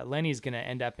Lenny's going to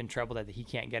end up in trouble that he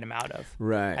can't get him out of.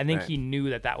 Right. I think he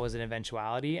knew that was an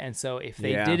eventuality. And so if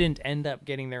they didn't end up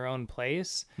getting their own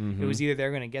place, it was either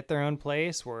they're going to get their own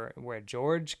place where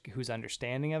George, who's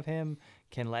understanding of him,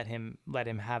 can let him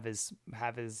have his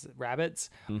rabbits,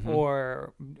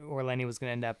 or Lenny was going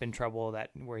to end up in trouble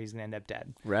where he's going to end up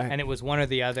dead. Right. And it was one or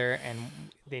the other, and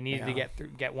they needed to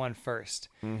get one first.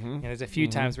 And there's a few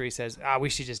times where he says, we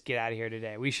should just get out of here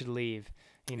today. We should leave.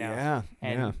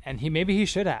 And he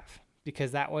should have,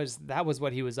 because that was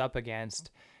what he was up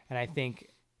against. And I think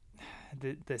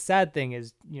the sad thing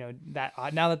is, that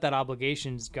now that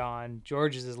obligation's gone,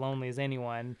 George is as lonely as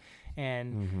anyone,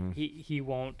 and he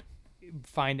won't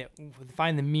find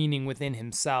the meaning within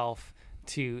himself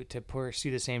to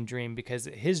pursue the same dream, because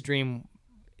his dream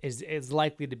is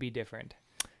likely to be different.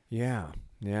 Yeah.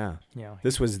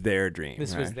 This was their dream.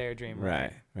 Was their dream.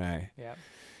 Right. Yeah.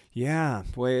 Yeah,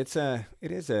 boy, it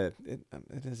is a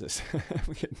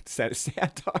we get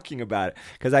sad talking about it,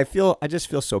 because I just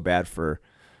feel so bad for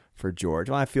George.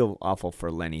 Well, I feel awful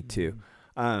for Lenny too.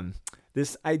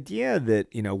 this idea that,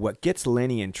 what gets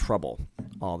Lenny in trouble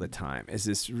all the time is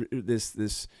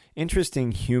this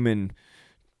interesting human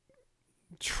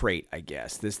trait, I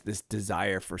guess, this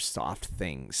desire for soft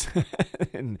things.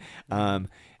 and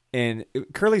and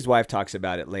Curly's wife talks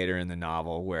about it later in the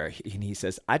novel, where he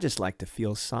says, "I just like to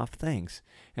feel soft things,"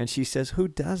 and she says, "Who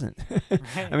doesn't?" Right.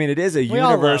 I mean, it is a We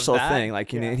all love universal that. thing.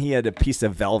 Like, and he had a piece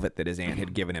of velvet that his aunt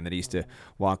had given him that he used to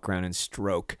walk around and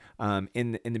stroke.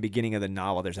 In the beginning of the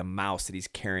novel, there's a mouse that he's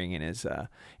carrying in his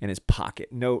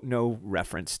pocket. No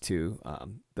reference to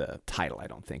the title, I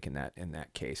don't think, in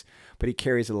that case. But he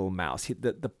carries a little mouse.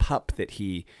 The pup that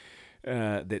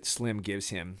that Slim gives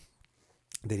him,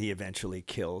 that he eventually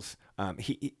kills.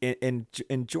 And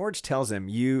George tells him,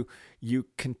 you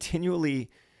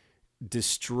continually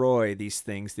destroy these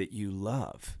things that you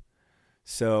love.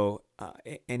 So,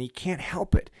 and he can't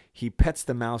help it. He pets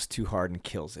the mouse too hard and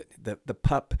kills it. The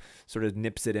pup sort of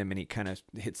nips at him, and he kind of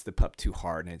hits the pup too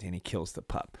hard, and he kills the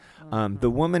pup.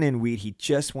 The woman in Weed, he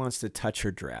just wants to touch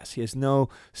her dress. He has no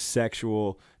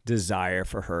sexual desire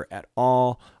for her at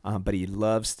all, but he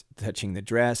loves touching the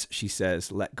dress. She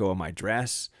says, "Let go of my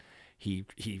dress." He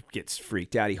gets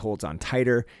freaked out. He holds on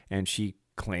tighter, and she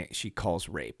calls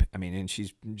rape. I mean, and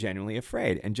she's genuinely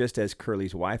afraid. And just as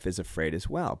Curly's wife is afraid as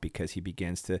well, because he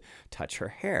begins to touch her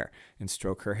hair and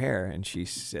stroke her hair, and she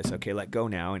says, "Okay, let go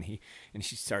now." And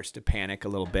she starts to panic a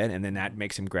little bit, and then that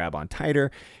makes him grab on tighter.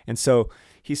 And so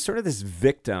he's sort of this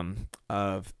victim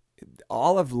of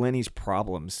all of Lenny's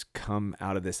problems come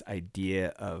out of this idea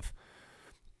of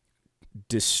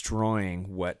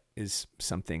destroying what is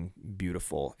something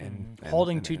beautiful and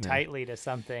holding too tightly to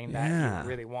something that you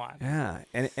really want. Yeah,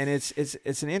 and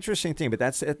it's an interesting thing, but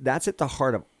that's at the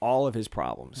heart of all of his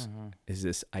problems, is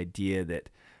this idea that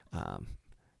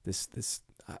this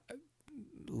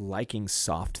liking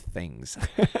soft things.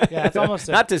 Yeah, it's almost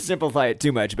not to simplify it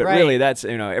too much, but right. really that's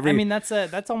every. I mean, that's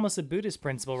almost a Buddhist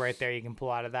principle right there. You can pull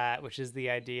out of that, which is the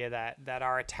idea that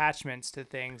our attachments to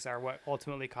things are what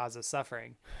ultimately causes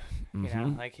suffering. You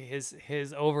know, like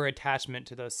his over attachment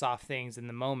to those soft things in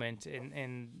the moment,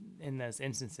 in those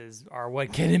instances, are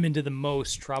what get him into the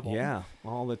most trouble. Yeah,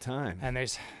 all the time. And I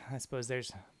suppose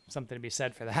there's something to be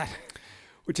said for that.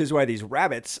 Which is why these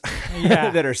rabbits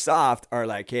that are soft are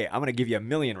like, "Hey, I'm going to give you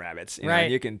 1,000,000 rabbits. You know,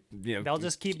 and you can, they'll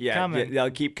just keep coming. They'll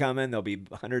keep coming. There'll be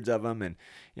hundreds of them, and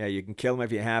you can kill them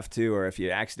if you have to, or if you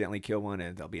accidentally kill one,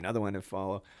 and there'll be another one to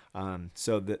follow. But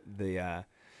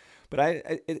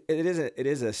it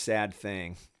is a sad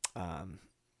thing.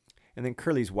 And then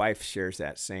Curly's wife shares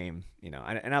that same,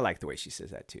 and I like the way she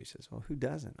says that too. She says, "Well, who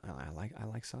doesn't? I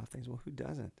like soft things. Well, who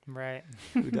doesn't? Right?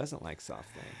 Who doesn't like soft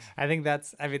things?" I think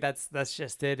that's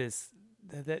just it. Is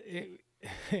that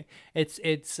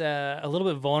it's a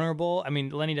little bit vulnerable. I mean,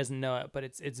 Lenny doesn't know it, but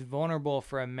it's vulnerable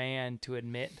for a man to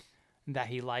admit that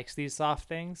he likes these soft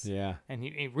things. Yeah. And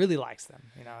he really likes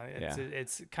them.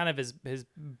 It's kind of his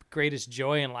greatest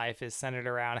joy in life is centered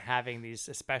around having these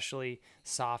especially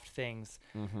soft things.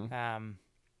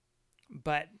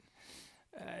 But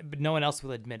no one else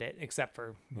will admit it except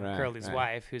for Curly's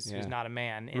wife, who's not a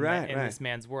man in this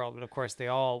man's world. But of course, they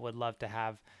all would love to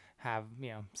have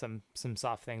some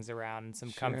soft things around and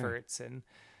some comforts, and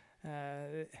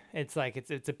it's like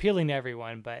it's appealing to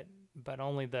everyone, but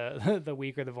only the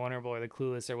weak or the vulnerable or the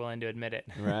clueless are willing to admit it.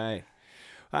 Right.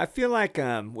 I feel like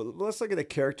let's look at the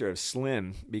character of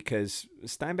Slim, because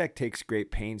Steinbeck takes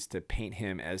great pains to paint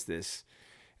him as this.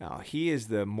 He is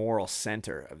the moral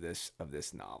center of this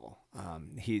novel.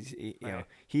 He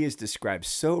is described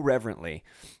so reverently,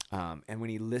 and when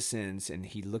he listens and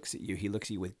he looks at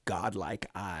you with godlike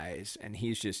eyes, and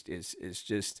he's just is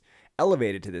just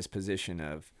elevated to this position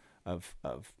of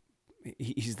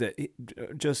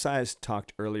Josiah's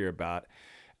talked earlier about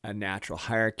a natural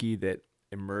hierarchy that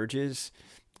emerges.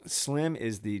 Slim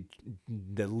is the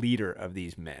leader of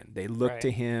these men. They look to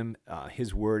him.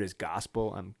 His word is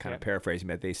gospel. I'm kind of paraphrasing,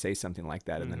 but they say something like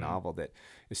that in the novel, that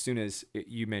as soon as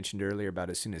you mentioned earlier about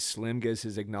as soon as Slim gives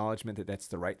his acknowledgement that that's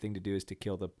the right thing to do is to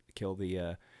kill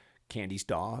the Candy's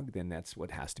dog, then that's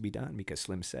what has to be done, because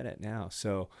Slim said it now.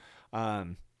 So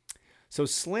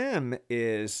Slim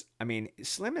is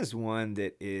one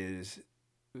that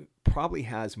probably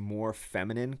has more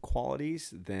feminine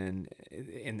qualities than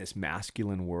in this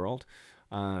masculine world.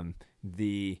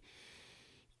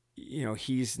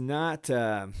 He's not.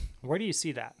 Where do you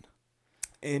see that?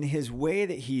 In his way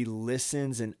that he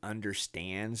listens and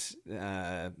understands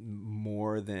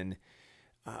more than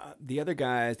the other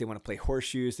guys. They want to play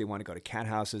horseshoes. They want to go to cat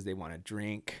houses. They want to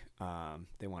drink.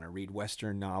 They want to read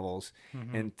Western novels.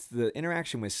 And the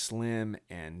interaction with Slim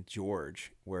and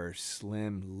George, where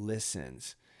Slim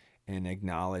listens and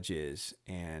acknowledges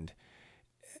and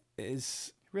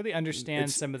is Really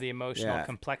understands it's- some of the emotional yeah.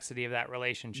 complexity of that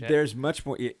relationship. There's much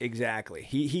more. Exactly.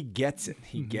 He gets it.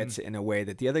 He gets it in a way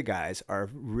that the other guys are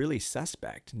really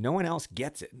suspect. No one else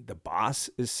gets it. The boss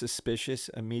is suspicious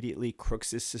immediately.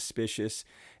 Crooks is suspicious.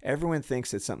 Everyone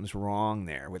thinks that something's wrong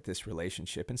there with this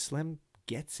relationship, and Slim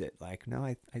gets it. Like, no,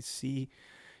 I see.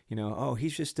 Oh,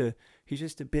 he's just a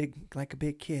big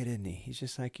kid, isn't he? He's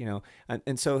just like,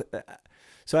 and so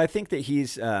I think that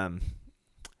he's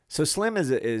so Slim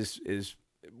is.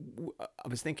 I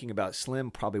was thinking about Slim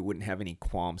probably wouldn't have any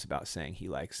qualms about saying he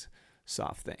likes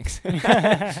soft things. You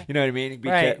know what I mean?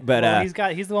 Right. But well,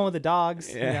 he's the one with the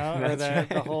dogs, Yeah, or that's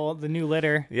the new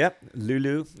litter. Yep,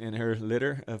 Lulu and her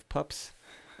litter of pups.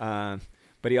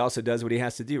 But he also does what he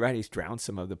has to do, right? He's drowned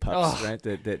some of the pups, right?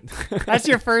 That's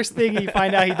your first thing you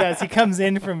find out he does. He comes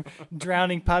in from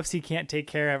drowning pups he can't take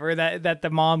care of, or that the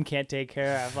mom can't take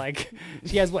care of. Like,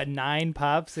 she has, 9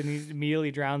 pups, and he immediately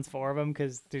drowns 4 of them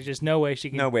because there's just no way she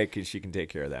can. No way she can take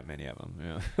care of that many of them.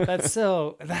 Yeah. That's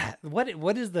so.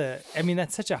 What is the? I mean,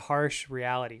 that's such a harsh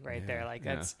reality right there. Like,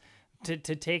 that's. To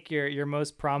take your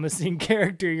most promising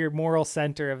character, your moral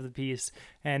center of the piece,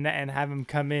 and have him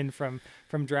come in from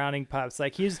drowning pups.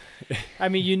 Like,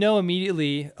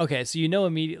 immediately. Okay, so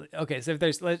Okay, so if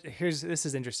this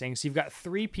is interesting. So you've got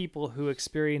 3 people who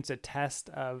experience a test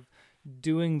of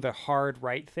doing the hard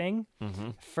right thing. Mm-hmm.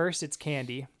 First, it's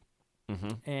Candy.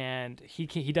 Mm-hmm. And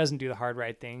he doesn't do the hard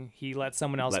right thing. He lets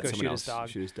someone else shoot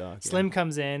his dog. Slim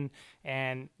comes in,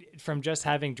 and from just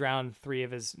having drowned 3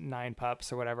 of his 9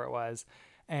 pups or whatever it was,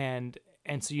 and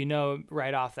so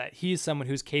right off that he's someone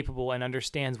who's capable and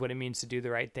understands what it means to do the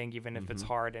right thing, even if it's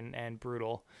hard and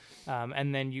brutal.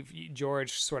 And then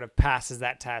George sort of passes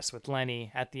that test with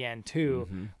Lenny at the end too,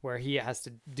 where he has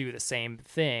to do the same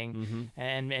thing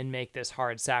and make this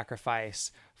hard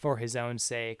sacrifice for his own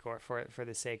sake, or for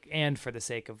the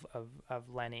sake of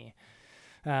Lenny.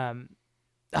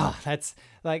 That's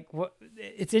like what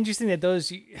it's interesting that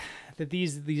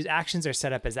these actions are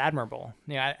set up as admirable.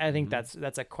 I think that's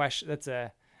a question.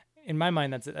 In my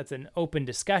mind, that's an open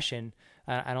discussion.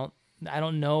 I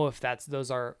don't know if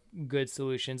those are good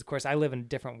solutions. Of course, I live in a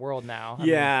different world now.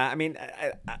 I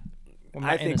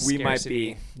think we might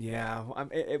be. Yeah,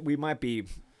 we might be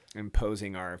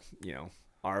imposing our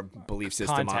belief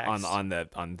system on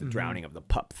the drowning of the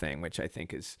pup thing, which I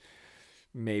think is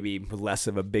maybe less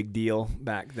of a big deal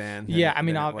back then.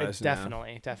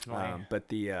 Definitely. But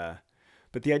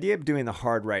the idea of doing the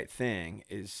hard right thing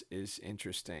is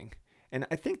interesting, and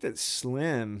I think that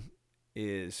Slim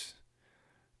is.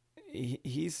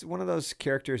 He's one of those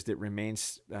characters that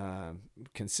remains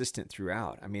consistent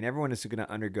throughout. I mean, everyone is going to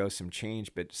undergo some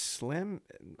change, but Slim,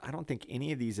 I don't think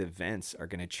any of these events are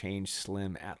going to change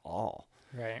Slim at all.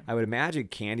 Right. I would imagine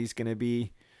Candy's going to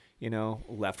be,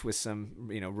 left with some,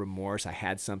 remorse. I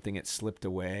had something, it slipped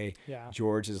away. Yeah.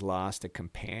 George has lost a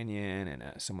companion and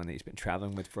someone that he's been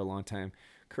traveling with for a long time.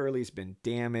 Curly's been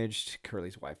damaged.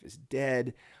 Curly's wife is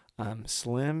dead.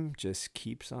 Slim just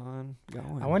keeps on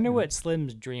going. I wonder what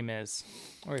Slim's dream is,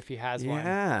 or if he has one.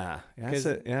 Yeah.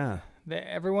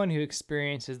 Everyone who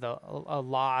experiences a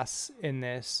loss in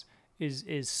this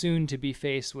is soon to be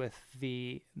faced with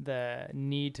the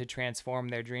need to transform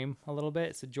their dream a little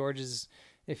bit. So George's,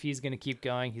 if he's going to keep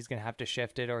going, he's going to have to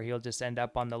shift it, or he'll just end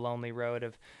up on the lonely road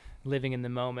of living in the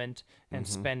moment and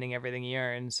spending everything he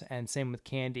earns. And same with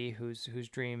Candy, whose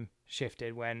dream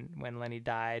shifted when Lenny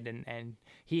died, and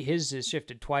his is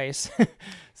shifted twice.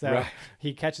 So right.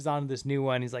 He catches on to this new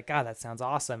one. He's like, God, that sounds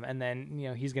awesome. And then,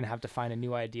 he's going to have to find a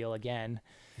new ideal again.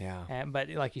 Yeah. But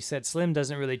like you said, Slim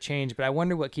doesn't really change, but I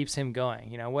wonder what keeps him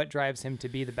going. What drives him to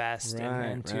be the best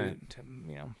and to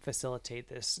facilitate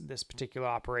this particular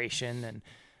operation. And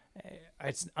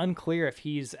it's unclear if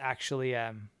he's actually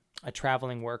a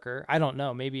traveling worker. I don't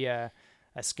know. Maybe a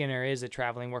Skinner is a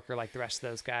traveling worker like the rest of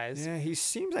those guys. Yeah, he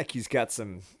seems like he's got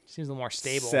some. Seems a little more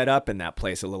stable. Set up in that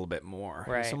place a little bit more.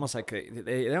 Right. It's almost like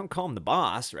they don't call him the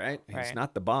boss, right? He's Right.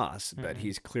 not the boss, but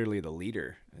he's clearly the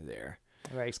leader there.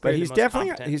 Right. But he's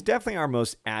definitely our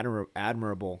most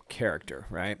admirable character,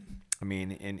 right? I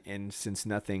mean, and since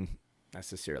nothing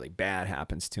necessarily bad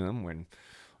happens to him when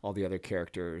all the other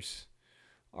characters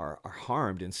are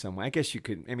harmed in some way. I guess you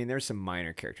could. I mean, there's some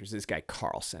minor characters. This guy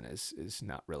Carlson is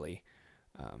not really.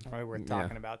 Not really worth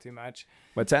talking about too much.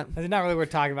 What's that? It's not really worth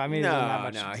talking about. I mean,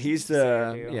 no. He's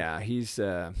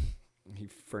he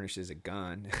furnishes a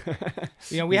gun.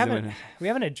 We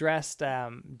haven't addressed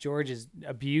George's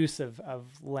abuse of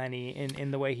Lenny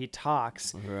in the way he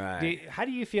talks. Right. How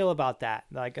do you feel about that?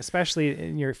 Like, especially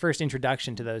in your first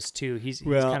introduction to those two, he's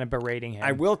kind of berating him.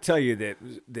 I will tell you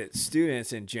that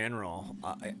students in general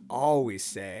always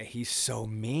say he's so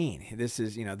mean. This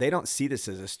is, they don't see this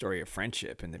as a story of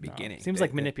friendship in the beginning. Seems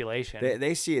like manipulation.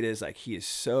 They see it as like he is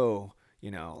so,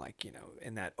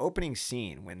 in that opening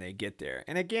scene when they get there.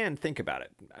 And again, think about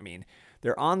it. I mean,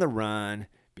 they're on the run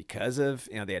because of,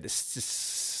 they had to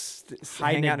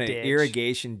hang out in an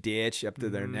irrigation ditch up to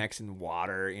their necks in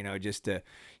water, just to,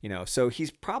 so he's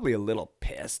probably a little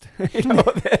pissed.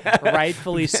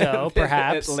 Rightfully so,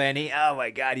 perhaps. Lenny, oh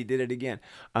my God, he did it again.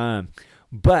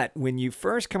 But when you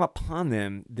first come upon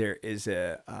them, there is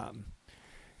it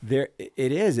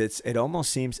almost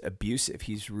seems abusive.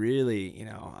 He's really,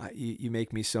 you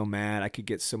make me so mad. I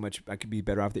could be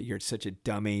better off that you're such a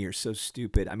dummy. You're so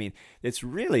stupid. I mean, it's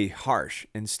really harsh,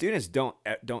 and students don't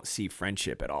see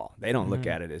friendship at all. They don't look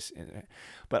at it as,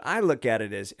 but I look at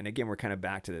it as, and again, we're kind of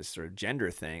back to this sort of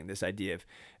gender thing, this idea of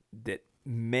that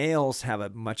males have a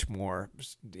much more,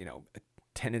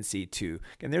 tendency to,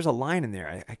 and there's a line in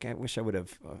there. I wish I would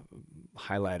have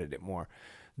highlighted it more,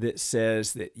 that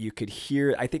says that you could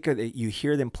hear, I think that you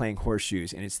hear them playing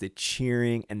horseshoes, and it's the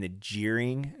cheering and the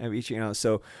jeering of each,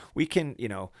 so we can,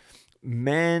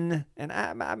 men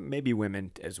and maybe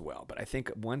women as well. But I think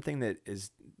one thing that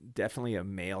is definitely a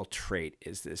male trait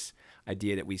is this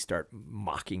idea that we start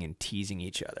mocking and teasing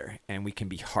each other, and we can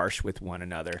be harsh with one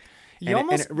another.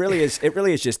 And it really is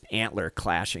just antler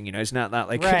clashing. It's not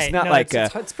like right. It's not like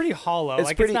it's pretty hollow.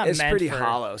 It's pretty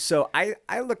hollow. So I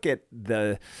look at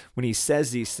when he says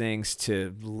these things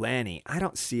to Lenny, I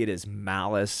don't see it as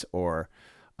malice or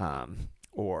I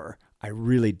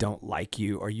really don't like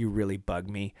you, or you really bug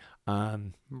me.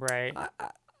 Right.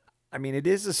 I mean, it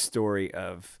is a story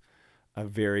of a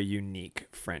very unique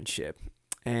friendship,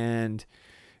 and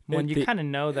when you kind of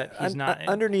know that he's not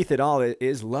underneath it all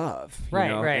is love,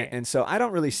 right? Right. And so I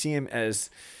don't really see him as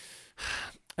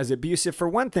abusive. For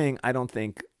one thing, I don't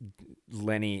think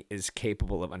Lenny is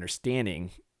capable of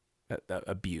understanding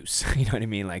abuse. You know what I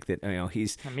mean? Like that.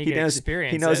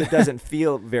 He knows it doesn't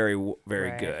feel very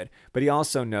right. good, but he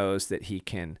also knows that he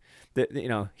can.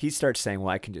 He starts saying,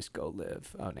 "Well, I can just go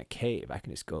live in a cave. I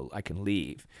can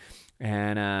leave,"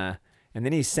 and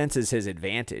then he senses his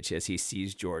advantage as he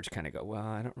sees George kind of go, "Well,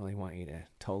 I don't really want you to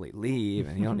totally leave,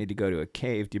 and you don't need to go to a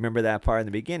cave." Do you remember that part in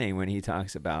the beginning when he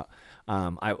talks about,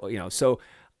 So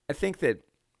I think that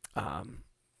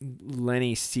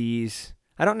Lenny sees.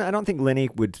 I don't think Lenny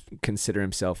would consider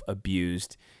himself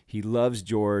abused. He loves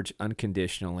George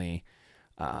unconditionally.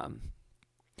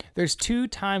 There's 2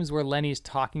 times where Lenny's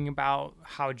talking about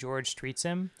how George treats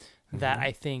him that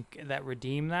I think that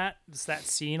redeem that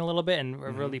scene a little bit and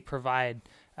really provide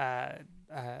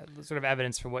sort of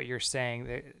evidence for what you're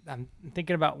saying. I'm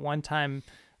thinking about one time,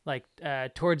 like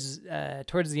towards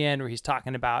the end, where he's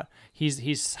talking about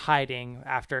he's hiding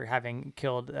after having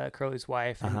killed Curly's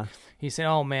wife, and he said,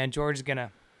 "Oh man, George is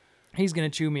he's gonna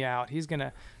chew me out. He's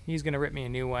gonna rip me a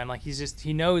new one." Like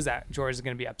he knows that George is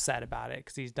gonna be upset about it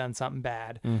because he's done something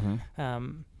bad.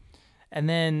 And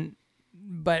then,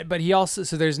 but he also,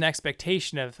 so there's an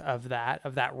expectation of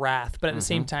that wrath, but at the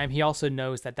same time, he also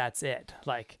knows that that's it.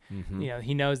 Like,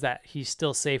 he knows that he's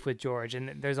still safe with George.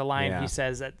 And there's a line he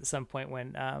says at some point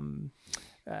when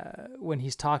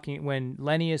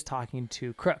Lenny is talking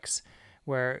to Crooks,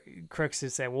 where Crooks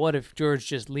is saying, "Well, what if George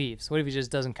just leaves? What if he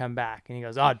just doesn't come back?" And he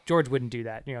goes, "Oh, George wouldn't do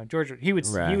that. George, he would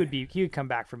come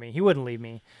back for me. He wouldn't leave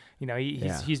me.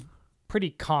 He's pretty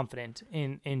confident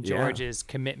in George's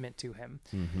commitment to him."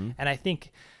 And I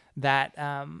think that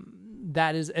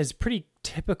that is pretty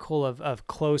typical of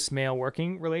close male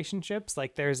working relationships.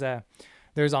 Like there's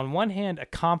on one hand a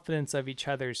confidence of each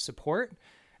other's support,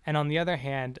 and on the other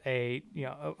hand a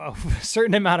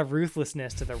certain amount of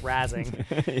ruthlessness to the razzing.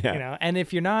 And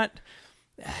if you're not,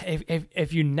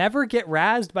 if you never get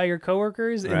razzed by your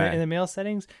coworkers in the male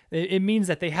settings, it means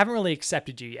that they haven't really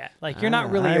accepted you yet. Like you're not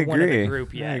really one of the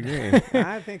group yet. I agree.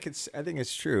 I think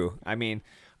it's true. I mean,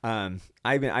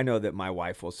 I know that my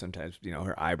wife will sometimes,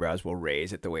 her eyebrows will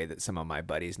raise at the way that some of my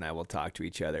buddies and I will talk to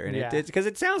each other, and it's because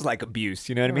it sounds like abuse.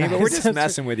 You know what I mean? But we're just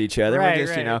messing with each other. We're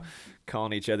just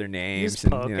calling each other names. Just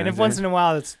poke. And if once in a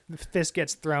while this fist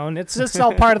gets thrown, it's just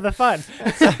all part of the fun.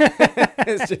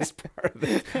 It's just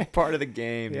part of the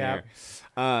game. Yeah.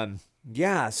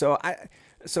 So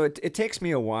it takes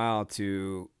me a while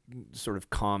to sort of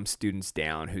calm students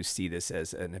down who see this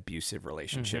as an abusive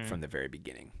relationship from the very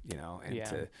beginning, and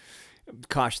to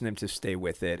caution them to stay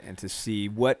with it and to see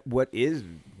what is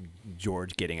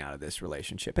George getting out of this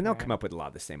relationship, and they'll Right. come up with a lot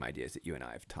of the same ideas that you and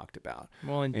I have talked about.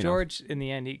 Well, and you know. George, in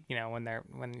the end,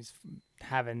 when he's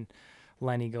having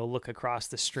Lenny go look across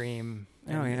the stream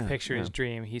and picture his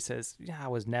dream, he says, "Yeah, I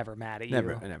was never mad at you. I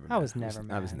was never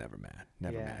mad. I was never mad.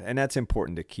 Never Yeah. mad." And that's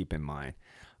important to keep in mind.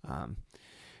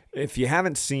 If you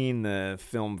haven't seen the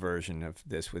film version of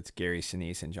this with Gary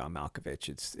Sinise and John Malkovich,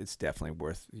 it's definitely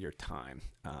worth your time.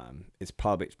 It's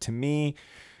probably, to me,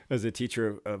 as a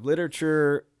teacher of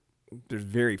literature, there's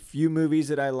very few movies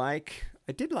that I like.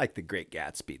 I did like The Great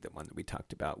Gatsby, the one that we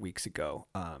talked about weeks ago.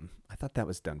 I thought that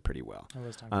was done pretty well. It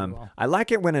was done pretty well. I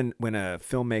like it when a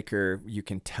filmmaker, you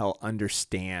can tell,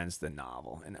 understands the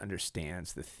novel and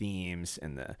understands the themes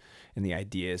and the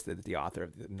ideas that the author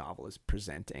of the novel is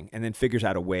presenting, and then figures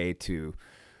out a way to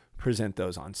present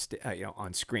those on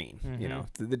screen.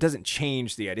 Mm-hmm. That doesn't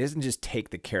change the idea. It doesn't just take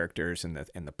the characters and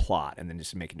the plot and then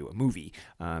just make it into a movie.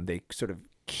 They sort of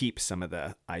keep some of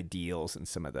the ideals and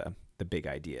some of the big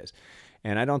ideas.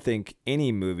 And I don't think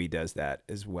any movie does that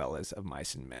as well as Of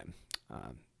Mice and Men.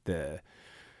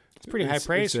 It's pretty high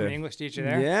praise from the English teacher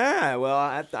there. Yeah,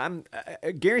 well,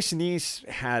 Gary Sinise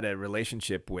had a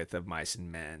relationship with Of Mice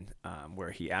and Men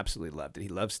where he absolutely loved it. He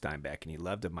loved Steinbeck and he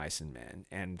loved Of Mice and Men,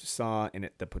 and saw in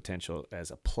it the potential as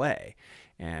a play,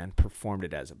 and performed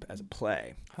it as a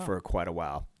play for quite a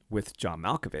while with John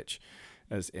Malkovich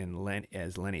as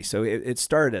Lenny. So it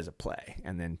started as a play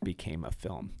and then became a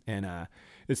film, and it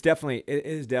is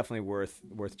definitely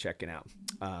worth checking out.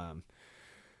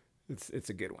 It's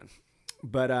a good one.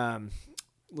 But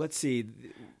let's see. Do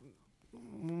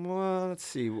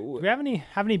we have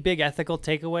any big ethical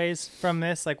takeaways from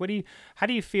this? Like, how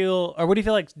do you feel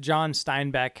like John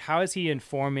Steinbeck, how is he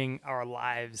informing our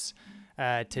lives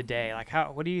today? Like,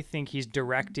 what do you think he's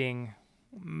directing?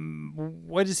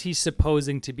 What is he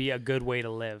supposing to be a good way to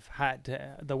live?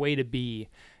 The way to be?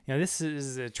 This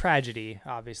is a tragedy,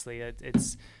 obviously.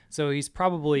 So he's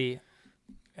probably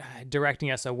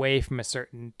directing us away from a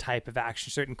certain type of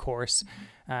action, certain course,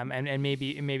 and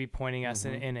maybe pointing us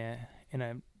in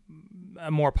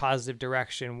a more positive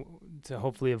direction to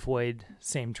hopefully avoid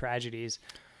same tragedies.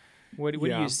 What do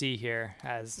you see here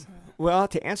as? Well,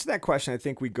 to answer that question, I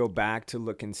think we go back to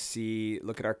look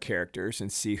at our characters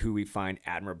and see who we find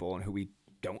admirable and who we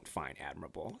don't find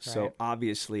admirable. Right. So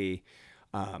obviously,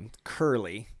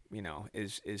 Curly,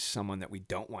 is someone that we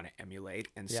don't want to emulate,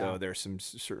 and so there's some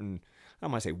certain, I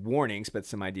don't want to say warnings, but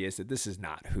some ideas that this is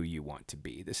not who you want to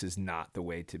be. This is not the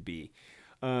way to be.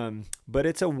 But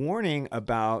it's a warning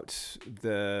about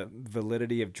the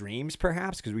validity of dreams,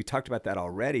 perhaps, because we talked about that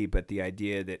already. But the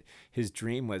idea that his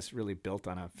dream was really built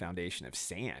on a foundation of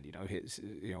sand.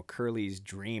 Curly's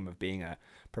dream of being a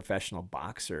professional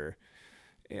boxer,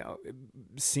 it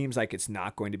seems like it's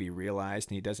not going to be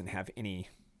realized, and he doesn't have any,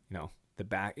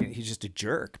 he's just a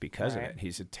jerk because of it.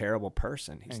 He's a terrible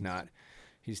person. He's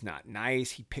not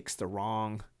nice. He picks the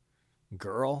wrong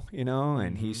girl,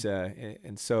 and he's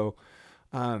so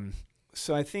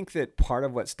I think that part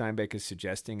of what Steinbeck is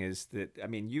suggesting is that,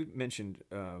 you mentioned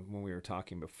when we were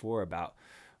talking before about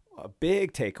a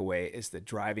big takeaway is the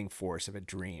driving force of a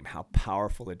dream, how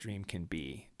powerful a dream can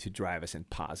be to drive us in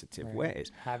positive ways.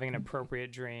 Having an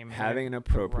appropriate dream. And having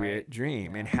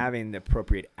the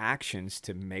appropriate actions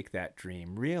to make that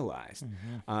dream realized.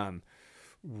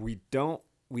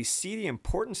 We see the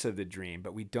importance of the dream,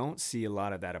 but we don't see a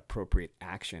lot of that appropriate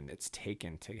action that's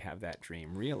taken to have that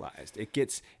dream realized. It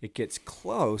gets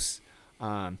close,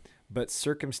 but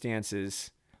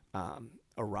circumstances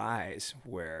arise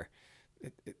where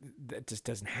that just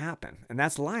doesn't happen, and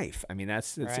that's life.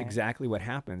 That's exactly what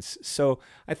happens. So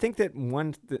I think that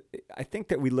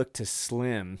we look to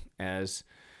Slim as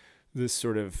this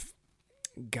sort of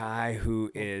guy who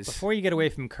is. Before you get away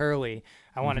from Curly,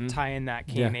 I want to tie in that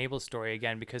Cain and Abel story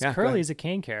again, because Curly is a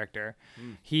Cain character.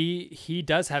 He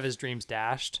does have his dreams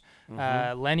dashed.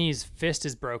 Lenny's fist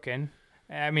is broken.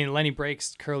 Lenny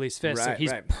breaks Curly's fist, so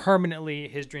he's permanently,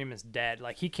 his dream is dead.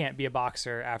 Like, he can't be a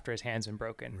boxer after his hand's been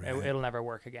broken. It'll never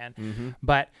work again.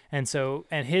 And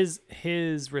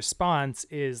his response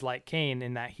is like Cain,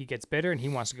 in that he gets bitter and he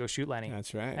wants to go shoot Lenny.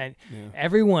 That's right. And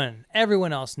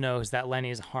everyone else knows that Lenny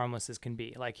is harmless as can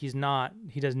be. Like, he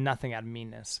does nothing out of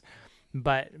meanness.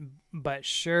 But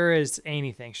sure as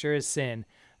sin,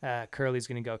 Curly's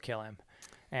going to go kill him.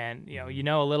 And,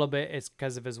 a little bit it's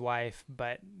because of his wife,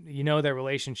 but their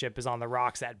relationship is on the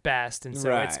rocks at best. And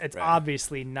so it's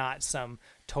obviously not some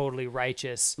totally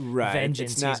righteous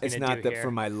vengeance. It's not that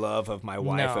for my love of my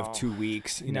wife of 2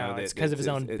 weeks. It's because of his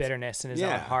own bitterness in his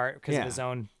own heart, because of his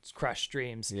own crushed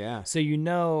dreams. Yeah.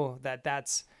 So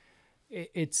that's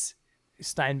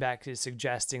Steinbeck is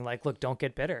suggesting, like, look, don't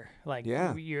get bitter. Like,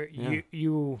 Yeah.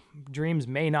 you dreams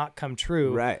may not come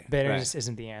true. Right. Bitterness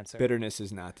isn't the answer. Bitterness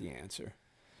is not the answer.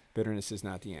 Bitterness is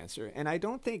not the answer. And I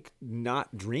don't think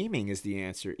not dreaming is the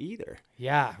answer either.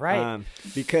 Yeah, right.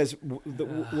 Because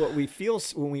what we feel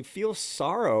when we feel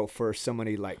sorrow for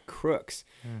somebody like Crooks,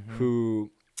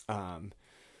 who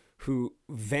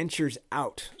ventures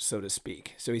out, so to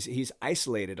speak. So he's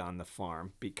isolated on the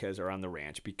farm or on the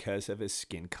ranch because of his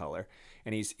skin color,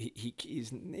 and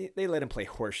they let him play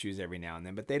horseshoes every now and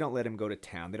then, but they don't let him go to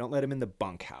town. They don't let him in the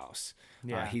bunkhouse.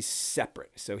 Yeah. He's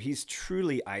separate, so he's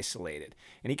truly isolated,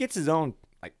 and he gets his own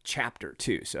like chapter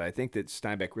too. So I think that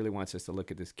Steinbeck really wants us to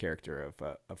look at this character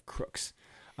of Crooks.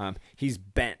 He's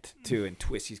bent too and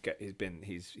twists.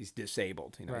 He's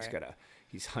disabled. You know, Right.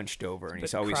 he's hunched over and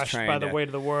he's But always crushed trying by the weight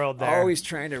of the world there. always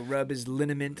trying to rub his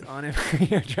liniment on him,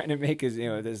 trying to make his,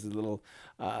 there's a little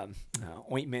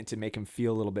ointment to make him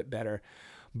feel a little bit better.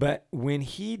 But when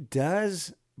he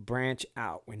does branch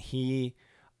out, when he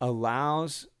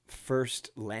allows first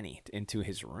Lenny into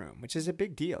his room, which is a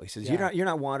big deal. He says, you're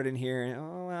not wanted in here. And,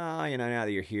 oh, well, now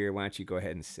that you're here, why don't you go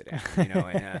ahead and sit down,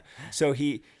 And so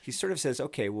he sort of says,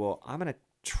 okay, well, I'm going to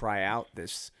try out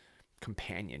this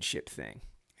companionship thing.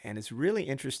 And it's really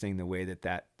interesting the way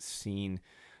that scene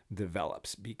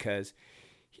develops, because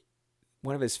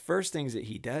one of his first things that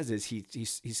he does is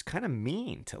he's kind of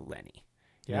mean to Lenny,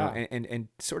 and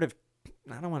sort of,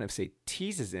 I don't want to say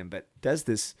teases him, but does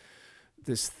this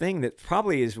thing that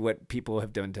probably is what people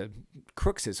have done to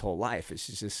Crooks his whole life, is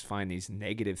just find these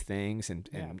negative things and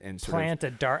sort plant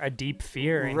of a deep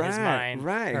fear in his mind,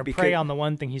 right? Or prey on the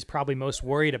one thing he's probably most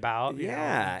worried about.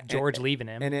 George leaving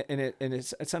him, and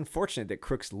it's unfortunate that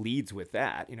Crooks leads with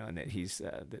that, and that he's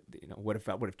what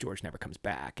if George never comes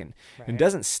back, and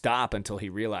doesn't stop until he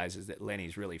realizes that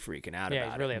Lenny's really freaking out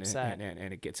about he's really upset,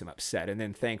 and it gets him upset, and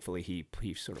then thankfully he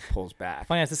sort of pulls back.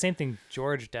 Funny, it's the same thing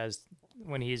George does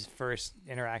when he's first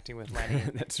interacting with Lenny.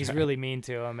 He's really mean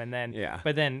to him, and then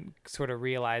but then sort of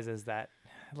realizes that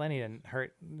Lenny isn't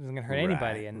gonna hurt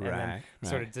anybody, and then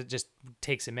sort of just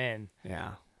takes him in.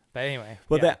 Yeah. But anyway.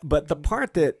 Well, but the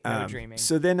part that dreaming.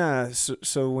 So then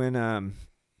so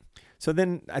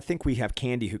then I think we have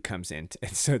Candy who comes in,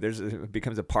 and so it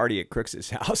becomes a party at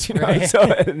Crooks's house, Right.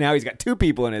 So now he's got two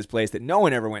people in his place that no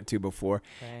one ever went to before,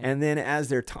 Right. and then as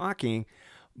they're talking,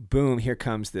 boom, here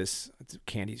comes this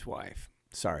Candy's wife.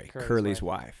 Sorry, Curly's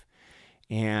wife.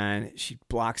 And she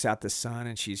blocks out the sun,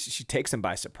 and she takes him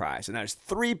by surprise. And there's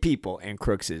three people in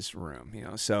Crooks's room,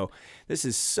 So this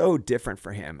is so different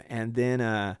for him. And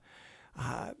then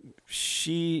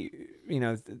she,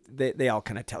 they all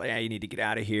kind of tell her, yeah, you need to get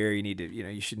out of here. You need to,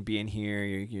 you shouldn't be in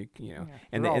here.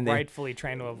 And they're all rightfully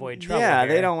trying to avoid trouble. Yeah,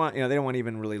 here. they don't want to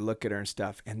even really look at her and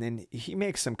stuff. And then he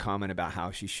makes some comment about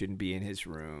how she shouldn't be in his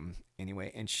room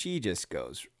anyway. And she just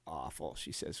goes awful.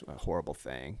 She says a horrible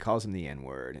thing, calls him the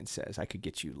N-word, and says, I could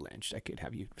get you lynched. I could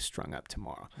have you strung up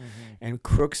tomorrow. Mm-hmm. And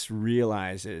Crooks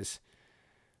realizes,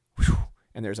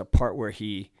 and there's a part where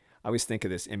I always think of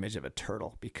this image of a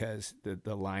turtle, because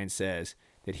the line says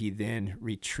that he then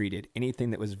retreated.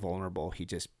 Anything that was vulnerable, he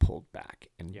just pulled back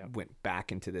and went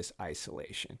back into this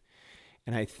isolation.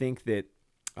 And I think that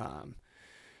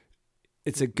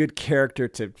it's a good character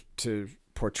to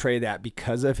portray that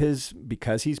because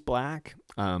he's black.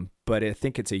 But I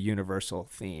think it's a universal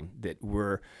theme that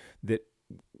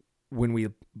when we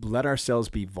let ourselves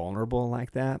be vulnerable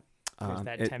like that, there's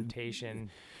that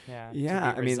temptation.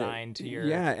 Yeah, to be resigned to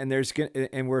your...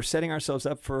 and we're setting ourselves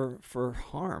up for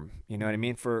harm. You know what I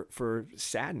mean? For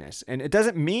sadness, and it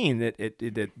doesn't mean that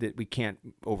that we can't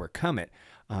overcome it,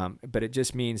 but it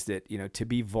just means that to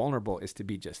be vulnerable is to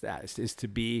be just that. Is to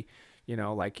be,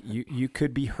 like you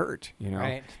could be hurt.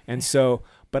 Right. And so,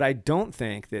 but I don't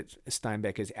think that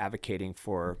Steinbeck is advocating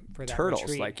for turtles.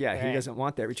 Retreat. Like, he doesn't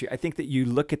want that retreat. I think that you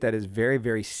look at that as very,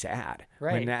 very sad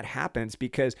when that happens,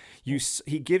 because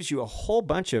he gives you a whole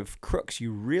bunch of crooks.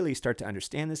 You really start to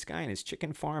understand this guy and his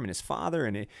chicken farm and his father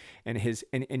and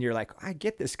you're like, I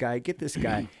get this guy,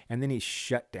 and then he's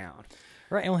shut down.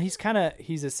 Right. Well,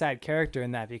 he's a sad character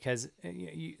in that, because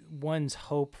one's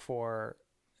hope for,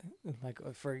 like,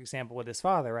 for example, with his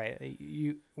father, right?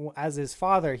 As his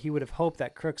father, he would have hoped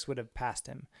that Crooks would have passed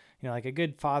him. Like a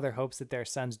good father hopes that their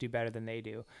sons do better than they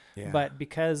do. Yeah. But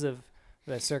because of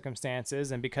the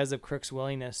circumstances and because of Crooks'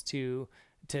 willingness to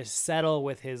settle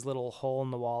with his little hole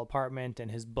in the wall apartment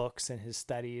and his books and his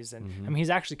studies, and I mean, he's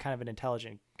actually kind of an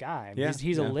intelligent guy.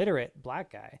 He's a literate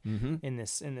black guy in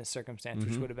this circumstance,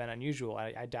 which would have been unusual.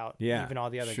 I doubt even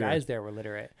all the other guys there were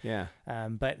literate. Yeah.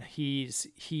 But he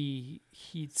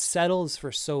settles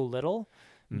for so little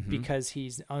because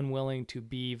he's unwilling to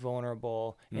be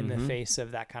vulnerable in the face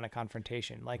of that kind of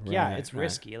confrontation. Like, it's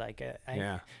risky. Like,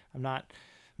 I'm not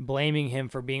blaming him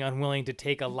for being unwilling to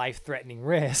take a life-threatening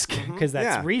risk, because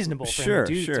that's reasonable for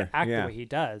him to act the way he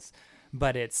does.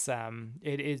 But it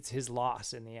is his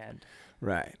loss in the end.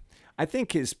 Right. I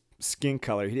think his skin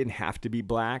color, he didn't have to be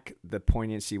black. The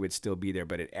poignancy would still be there,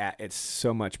 but it's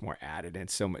so much more added, and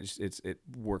it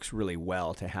works really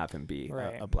well to have him be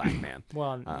a black man.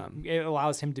 Well, it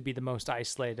allows him to be the most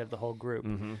isolated of the whole group.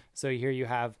 So here you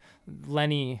have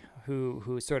Lenny,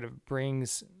 who sort of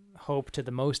brings hope to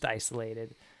the most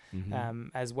isolated,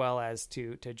 as well as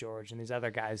to George and these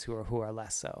other guys who are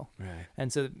less so. Right.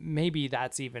 And so maybe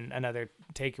that's even another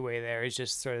takeaway there, is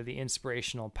just sort of the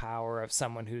inspirational power of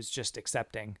someone who's just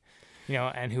accepting,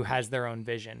 and who has their own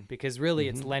vision, because really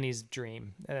it's Lenny's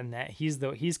dream, and that he's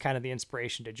kind of the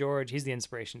inspiration to George. He's the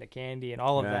inspiration to Candy and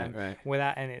all of them.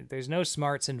 Right. There's no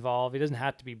smarts involved. He doesn't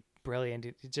have to be brilliant.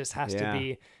 It just has to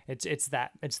be, it's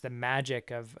the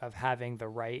magic of having the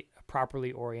right,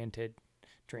 properly oriented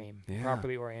dream,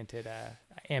 properly oriented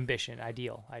ambition,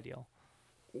 ideal.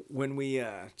 When we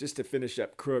just to finish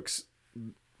up Crooks,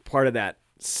 part of that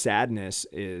sadness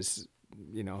is,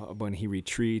 when he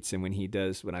retreats and when he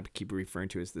does what I keep referring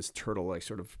to as this turtle, like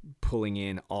sort of pulling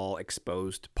in all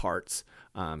exposed parts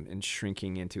and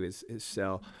shrinking into his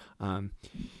cell.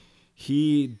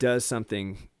 He does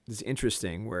something that's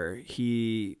interesting, where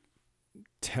he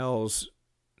tells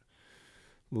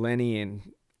Lenny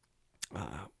and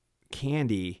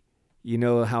Candy,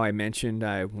 how I mentioned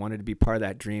I wanted to be part of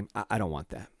that dream? I don't want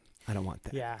that. I don't want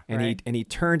that. Yeah. And he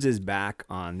turns his back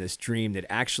on this dream that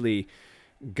actually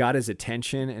got his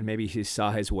attention, and maybe he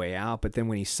saw his way out. But then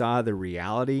when he saw the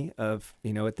reality of,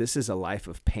 this is a life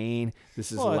of pain.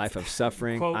 This is a life of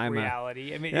suffering. Quote,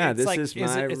 reality.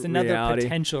 It's another reality.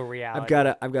 Potential reality.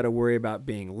 I've got to worry about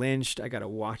being lynched. I got to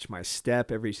watch my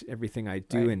step, everything I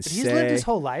do and but say. He's lived his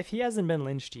whole life. He hasn't been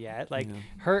lynched yet.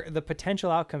 The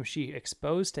potential outcome she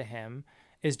exposed to him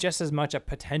is just as much a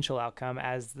potential outcome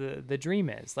as the dream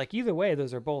is. Like, either way,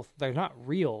 they're not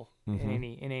real in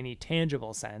any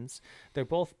tangible sense. They're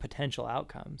both potential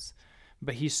outcomes.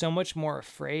 But he's so much more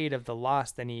afraid of the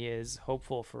loss than he is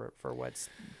hopeful for what's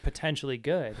potentially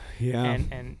good. Yeah.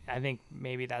 And I think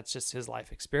maybe that's just his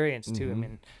life experience too. I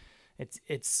mean,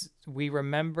 we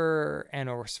remember and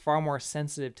are far more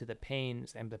sensitive to the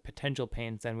pains and the potential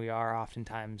pains than we are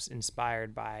oftentimes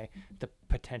inspired by the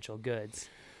potential goods.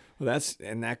 Well,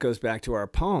 that goes back to our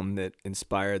poem that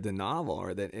inspired the novel,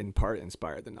 or that in part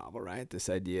inspired the novel, right? This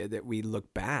idea that we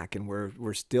look back and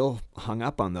we're still hung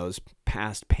up on those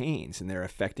past pains, and they're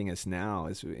affecting us now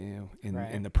as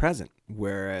in the present.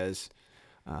 Whereas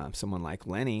someone like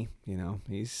Lenny,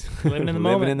 he's living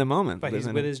in the moment, but he's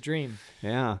with his dream.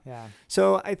 Yeah.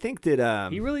 So I think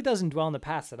that he really doesn't dwell in the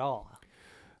past at all.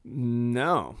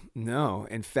 No.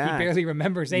 In fact, he barely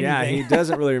remembers anything. Yeah, he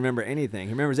doesn't really remember anything.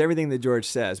 He remembers everything that George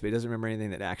says, but he doesn't remember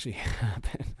anything that actually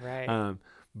happened. Right.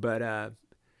 But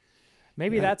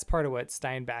maybe that's part of what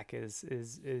Steinbeck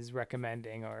is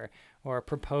recommending or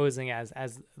proposing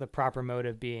as the proper mode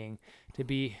of being, to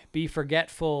be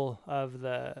forgetful of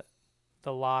the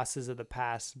losses of the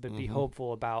past, but be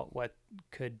hopeful about what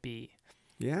could be.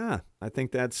 Yeah, I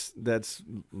think that's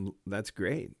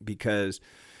great, because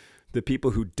the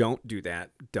people who don't do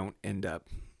that don't end up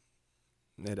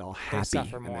at all happy. They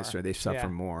suffer more. They suffer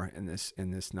more in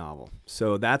this novel.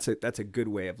 So that's a good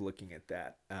way of looking at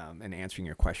that and answering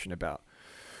your question about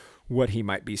what he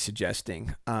might be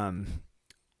suggesting.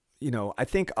 I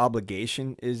think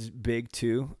obligation is big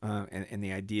too, and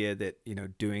the idea that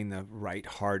doing the right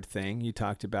hard thing you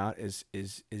talked about is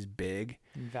big,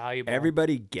 valuable.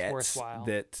 Everybody gets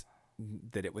that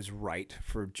it was right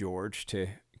for George to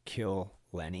kill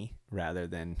Lenny rather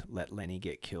than let Lenny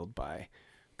get killed by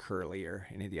Curly or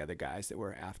any of the other guys that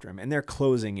were after him. And they're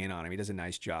closing in on him. He does a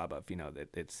nice job of,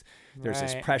 that there's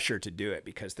this pressure to do it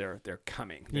because they're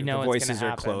coming. The voices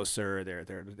are closer.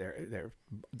 Their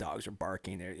dogs are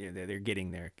barking. They're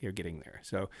getting there. They're getting there.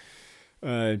 So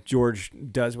George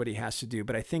does what he has to do.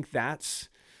 But I think that's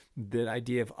the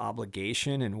idea of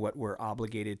obligation and what we're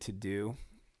obligated to do.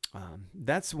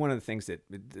 That's one of the things that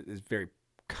is very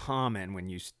common when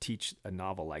you teach a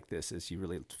novel like this, is you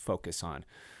really focus on,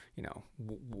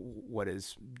 what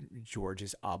is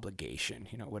George's obligation?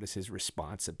 What is his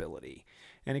responsibility?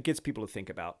 And it gets people to think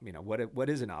about, what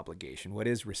is an obligation? What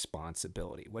is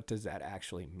responsibility? What does that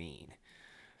actually mean?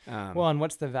 And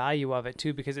what's the value of it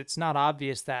too? Because it's not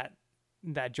obvious that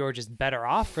George is better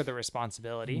off for the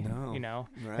responsibility. No,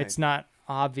 right. It's not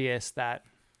obvious that,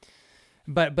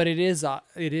 but it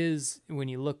is when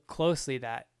you look closely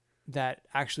that that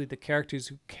actually the characters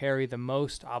who carry the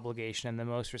most obligation and the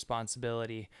most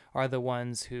responsibility are the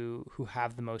ones who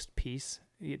have the most peace,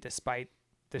 despite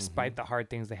the hard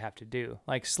things they have to do.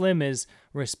 Like Slim is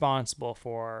responsible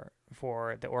for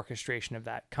the orchestration of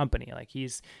that company. Like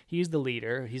he's the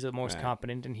leader, he's the most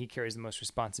competent, and he carries the most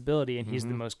responsibility, and he's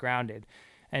the most grounded.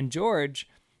 And George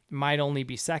might only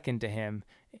be second to him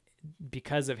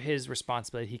because of his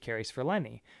responsibility he carries for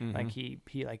Lenny. Like he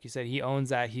like you said, he owns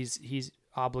that. He's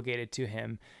obligated to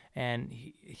him, and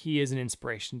he is an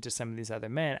inspiration to some of these other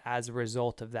men as a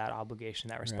result of that obligation,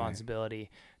 that responsibility,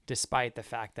 despite the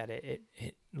fact that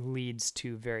it leads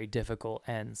to very difficult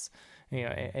ends.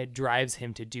 It drives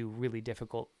him to do really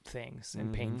difficult things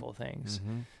and painful things.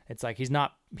 It's like he's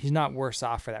not worse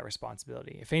off for that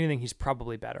responsibility. If anything, he's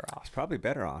probably better off. He's probably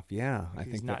better off. Yeah. I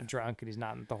He's think not drunk and he's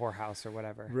not in the whorehouse or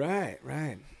whatever. Right.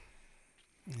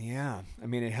 Yeah. I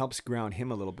mean, it helps ground him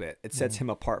a little bit. It sets him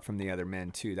apart from the other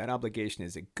men too. That obligation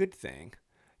is a good thing.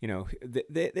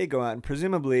 They go out and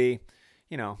presumably,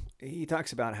 he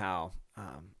talks about how,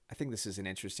 I think this is an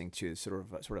interesting too, sort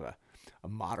of a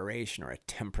moderation or a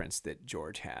temperance that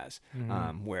George has,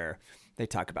 where they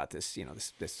talk about this,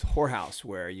 this whorehouse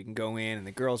where you can go in and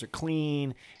the girls are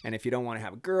clean. And if you don't want to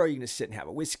have a girl, you can just sit and have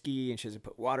a whiskey, and she doesn't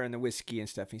put water in the whiskey and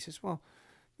stuff. And he says, well,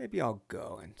 maybe I'll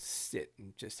go and sit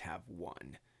and just have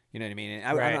one. You know what I mean?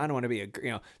 And I don't want to be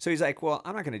so he's like, well,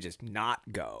 I'm not going to just not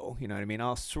go. You know what I mean?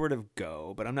 I'll sort of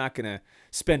go, but I'm not going to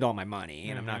spend all my money,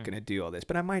 and I'm not going to do all this,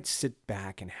 but I might sit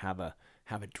back and have a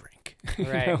drink.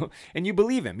 Right. And you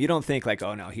believe him. You don't think like,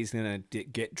 oh no, he's going to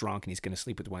get drunk and he's going to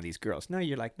sleep with one of these girls. No,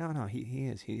 you're like, no, he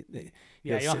is. He'll sit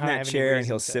in that chair and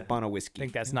he'll sip on a whiskey. I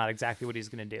think that's not exactly what he's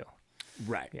going to do.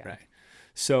 Right. Yeah. Right.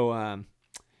 So, I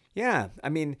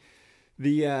mean,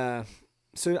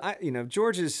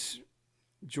 George's,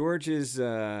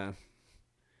 I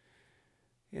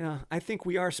think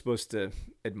we are supposed to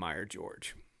admire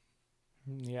George.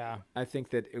 Yeah. I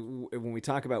think that when we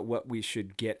talk about what we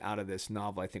should get out of this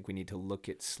novel, I think we need to look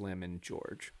at Slim and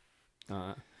George,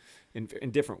 for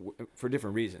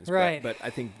different reasons. Right. But I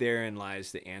think therein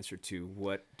lies the answer to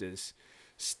what does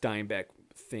Steinbeck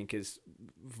think is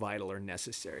vital or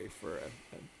necessary for a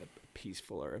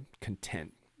peaceful or a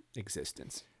content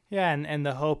existence. Yeah, and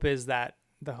the hope I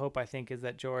think is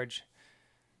that George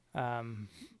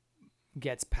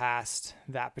gets past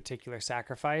that particular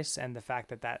sacrifice, and the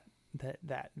fact that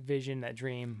vision, that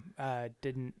dream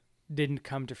didn't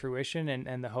come to fruition,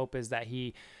 and the hope is that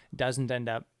he doesn't end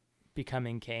up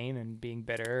becoming Cain and being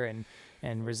bitter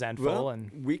and resentful. Well,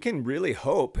 and we can really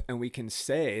hope, and we can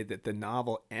say that the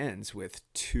novel ends with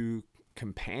two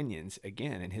companions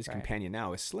again, and his companion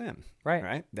now is Slim.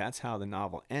 Right. That's how the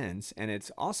novel ends, and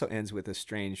it also ends with a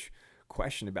strange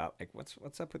question about like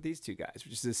what's up with these two guys,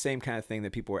 which is the same kind of thing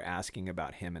that people were asking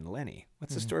about him and Lenny.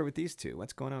 What's the story with these two?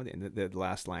 What's going on? And the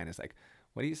last line is like,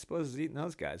 what do you suppose is eating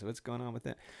those guys? What's going on with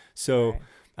that? So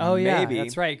maybe, yeah,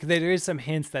 that's right. Because there is some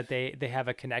hints that they have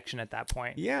a connection at that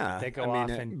point. Yeah, they go off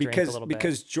and drink a little bit.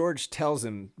 Because George tells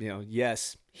him,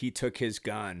 yes, he took his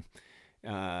gun.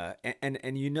 And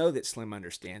that Slim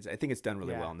understands. I think it's done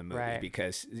really well in the movie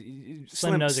because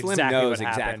Slim knows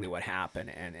exactly what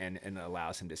happened and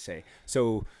allows him to say.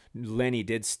 So Lenny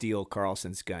did steal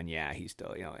Carlson's gun. Yeah, he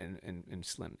still, and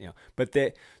Slim, But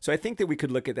so I think that we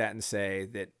could look at that and say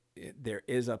that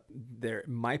there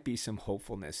might be some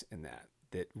hopefulness in that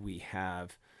we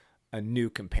have a new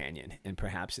companion, and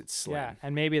perhaps it's Slim. Yeah,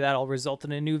 and maybe that'll result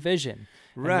in a new vision.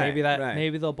 Right.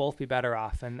 Maybe they'll both be better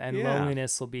off, and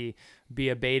loneliness will be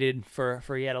abated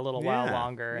for yet a little while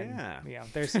longer. And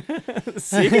there's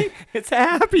see, it's a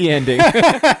happy ending.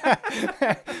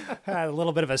 A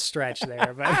little bit of a stretch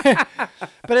there,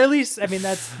 but at least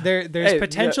there's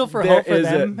potential for hope for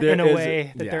them in a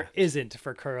way that there isn't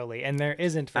for Curly, and there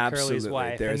isn't for Curly's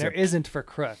wife, and there isn't for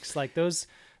Crooks. Like those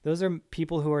are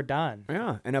people who are done.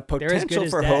 Yeah, and a potential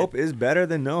for hope is better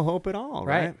than no hope at all,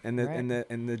 right? And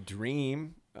the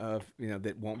dream of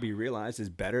that won't be realized is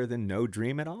better than no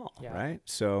dream at all, right?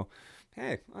 So,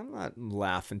 hey, I'm not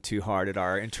laughing too hard at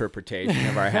our interpretation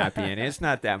of our happy ending. It's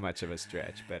not that much of a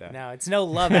stretch, but no, it's no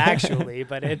Love Actually,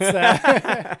 but it's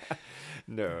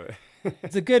no.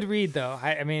 It's a good read, though.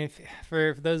 I mean,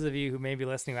 for those of you who may be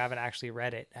listening who haven't actually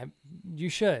read it, you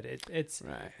should. It's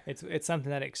something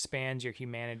that expands your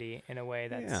humanity in a way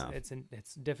that's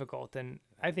it's difficult, and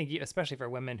I think especially for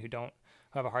women who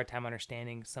have a hard time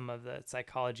understanding some of the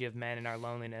psychology of men and our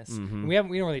loneliness. Mm-hmm. We don't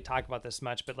really talk about this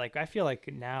much, but like I feel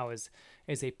like now is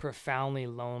a profoundly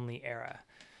lonely era.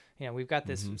 We've got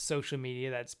this social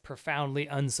media that's profoundly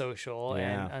unsocial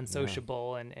and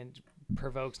unsociable and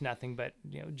provokes nothing but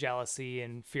jealousy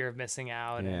and fear of missing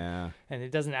out. Yeah. And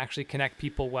it doesn't actually connect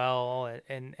people well.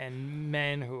 And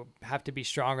men who have to be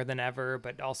stronger than ever,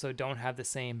 but also don't have the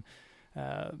same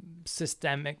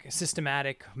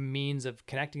systematic means of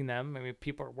connecting them. I mean,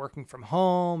 people are working from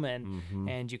home,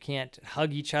 and you can't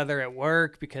hug each other at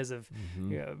work because of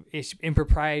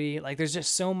impropriety. Like, there's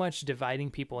just so much dividing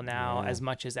people now, as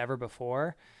much as ever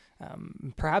before.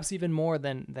 Perhaps even more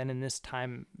than in this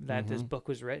time that this book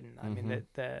was written. I mean,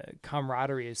 the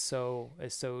camaraderie is so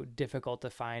difficult to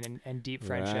find, and deep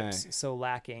friendships so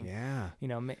lacking. Yeah.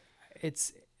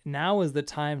 It's now is the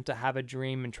time to have a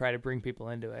dream and try to bring people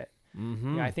into it.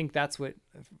 I think that's what,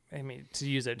 I mean, to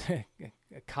use a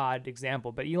COD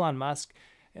example, but Elon Musk,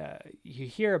 you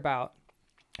hear about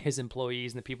his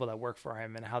employees and the people that work for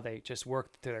him and how they just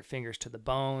work through their fingers to the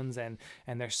bones, and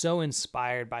they're so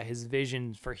inspired by his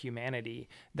vision for humanity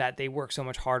that they work so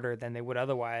much harder than they would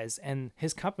otherwise. And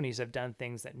his companies have done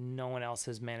things that no one else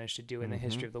has managed to do in the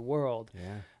history of the world.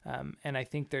 And I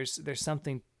think there's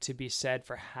something to be said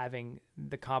for having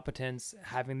the competence,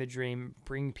 having the dream,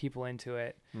 bring people into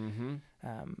it.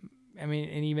 I mean,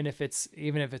 and even if it's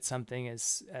something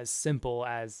as simple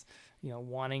as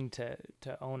wanting to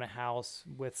own a house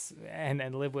with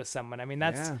and live with someone. I mean,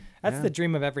 that's the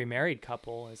dream of every married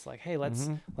couple. Is like, hey, let's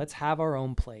have our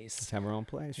own place. Let's have our own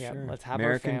place. Yeah, sure. let's have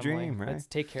American our family. dream, right? Let's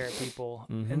take care of people.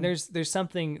 And there's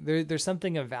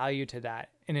something of value to that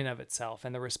in and of itself,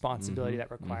 and the responsibility that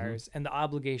requires, and the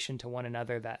obligation to one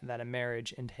another that a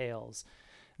marriage entails.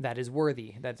 That is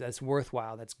worthy. That's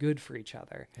worthwhile. That's good for each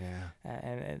other. Yeah.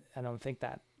 And I don't think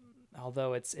that,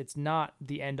 although it's not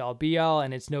the end all be all,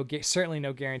 and it's certainly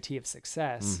no guarantee of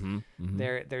success,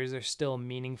 there's still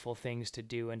meaningful things to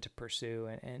do and to pursue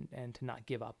and to not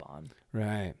give up on.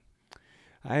 Right.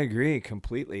 I agree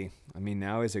completely. I mean,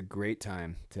 now is a great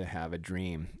time to have a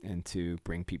dream and to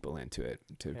bring people into it.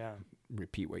 To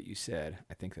repeat what you said,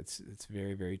 I think it's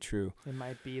very, very true. It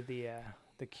might be the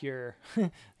cure.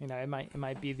 It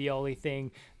might be the only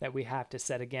thing that we have to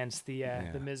set against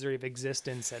the misery of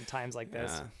existence at times like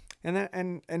this.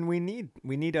 And we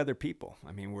need other people.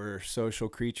 I mean, we're social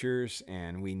creatures,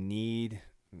 and we need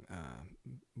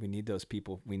those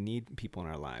people. We need people in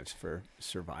our lives for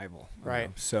survival.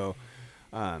 Right. So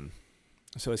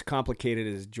as complicated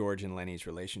as George and Lenny's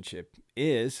relationship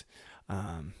is,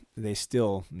 they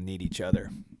still need each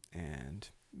other, and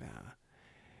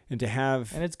to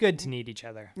have... And it's good to need each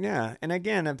other. Yeah. And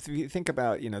again, if you think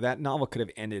about, that novel could have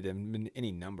ended in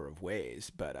any number of ways,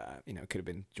 but, it could have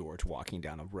been George walking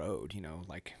down a road,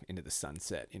 like into the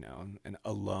sunset, and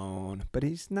alone, but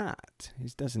he's not. He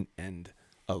doesn't end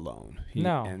alone. He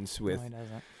ends with he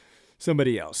doesn't.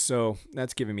 somebody else. So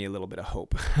that's giving me a little bit of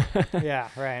hope. Yeah,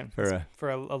 right. For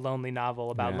a lonely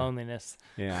novel about loneliness.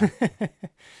 Yeah.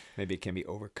 Maybe it can be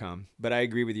overcome. But I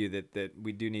agree with you that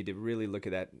we do need to really look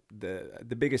at that.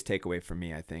 The biggest takeaway for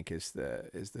me, I think, is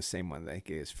the same one that I think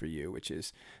is for you, which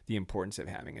is the importance of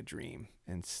having a dream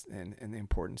and the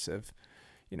importance of,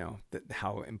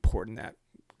 how important that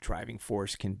driving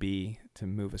force can be to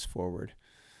move us forward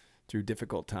through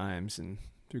difficult times and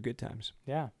through good times.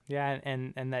 Yeah.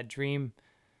 And that dream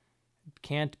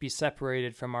can't be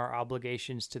separated from our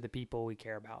obligations to the people we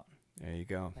care about. There you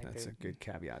go. Like that's a good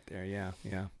caveat there. Yeah.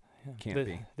 Can't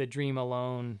be. The dream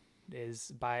alone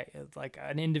is like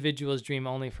an individual's dream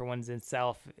only for one's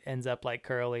self ends up like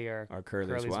Curly or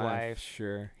Curly's wife.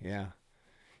 Sure. Yeah.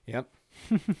 Yep.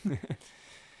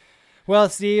 Well,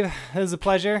 Steve, it was a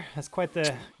pleasure. That's quite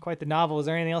the novel. Is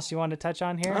there anything else you wanted to touch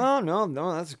on here? Oh, no,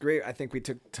 that's great. I think we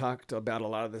talked about a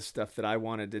lot of the stuff that I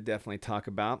wanted to definitely talk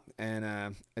about.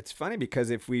 And it's funny because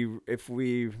if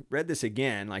we read this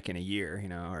again, like in a year,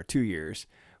 or 2 years,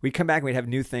 we'd come back and we'd have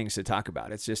new things to talk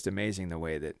about. It's just amazing the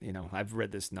way that, I've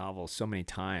read this novel so many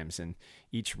times, and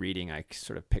each reading I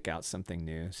sort of pick out something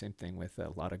new. Same thing with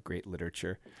a lot of great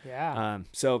literature. Yeah.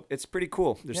 So it's pretty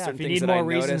cool. There's certain if you things need that more I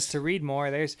reasons noticed. to read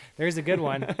more, there's a good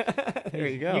one. There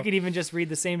you go. You could even just read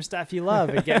the same stuff you love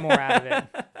and get more out of it.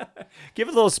 Give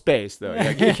it a little space, though.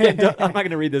 I'm not going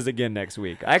to read this again next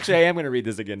week. Actually, I am going to read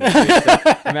this again next week.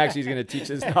 So I'm actually going to teach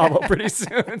this novel pretty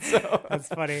soon. So that's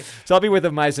funny. So I'll be with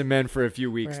the Mice and Men for a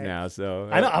few weeks now. So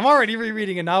I know I'm already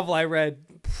rereading a novel I read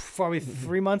probably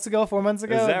 4 months ago. Is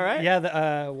that right?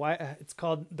 Yeah. It's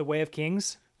called The Way of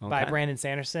Kings by Brandon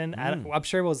Sanderson. I'm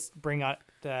sure we'll bring out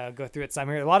go through it. So I'm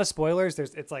here. A lot of spoilers.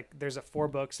 There's 4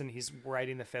 books, and he's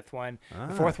writing the 5th one.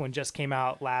 The 4th one just came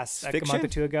out a month or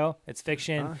 2 ago. It's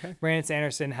fiction. Okay. Brandon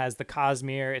Sanderson has the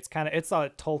Cosmere. It's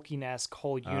a Tolkien-esque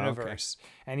whole universe,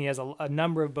 and he has a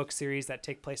number of book series that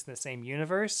take place in the same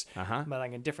universe, but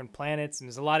like in different planets. And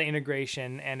there's a lot of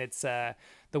integration. And it's The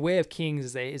Way of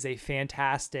Kings is a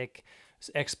fantastic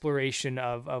exploration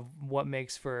of what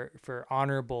makes for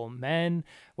honorable men,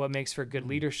 what makes for good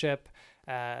leadership.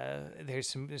 There's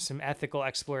some ethical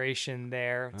exploration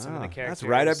there. Some of the characters. That's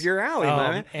right up your alley,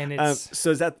 man. And it's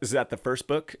so is that the first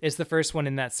book? It's the first one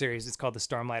in that series. It's called The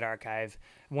Stormlight Archive.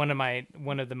 One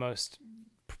of the most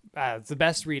it's the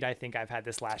best read I think I've had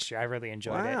this last year. I really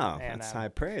enjoyed it. Wow, that's high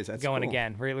praise. That's going cool.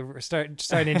 again. We're starting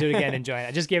into it again, enjoying it.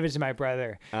 I just gave it to my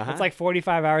brother. It's like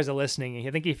 45 hours of listening.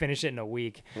 I think he finished it in a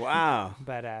week. Wow.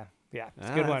 But yeah, it's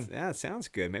a good one. Yeah, it sounds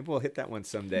good. Maybe we'll hit that one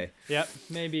someday. Yep,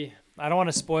 maybe. I don't want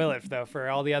to spoil it though for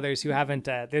all the others who haven't.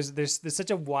 There's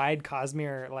such a wide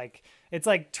Cosmere. Like it's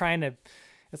like trying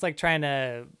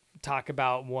to talk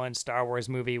about one Star Wars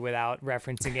movie without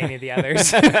referencing any of the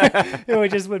others.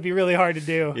 It would be really hard to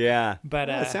do. Yeah, but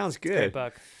it sounds good. It's a great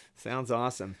book. Sounds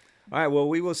awesome. All right, well,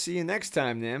 we will see you next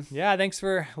time then. Yeah, thanks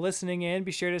for listening in.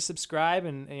 Be sure to subscribe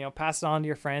and pass it on to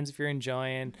your friends if you're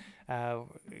enjoying.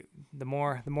 The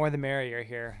more the merrier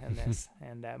here in this.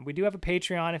 And we do have a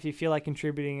Patreon if you feel like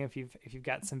contributing. If you've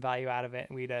got some value out of it,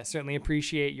 we'd certainly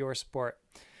appreciate your support.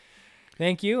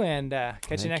 Thank you, and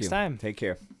catch you next time. Take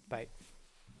care.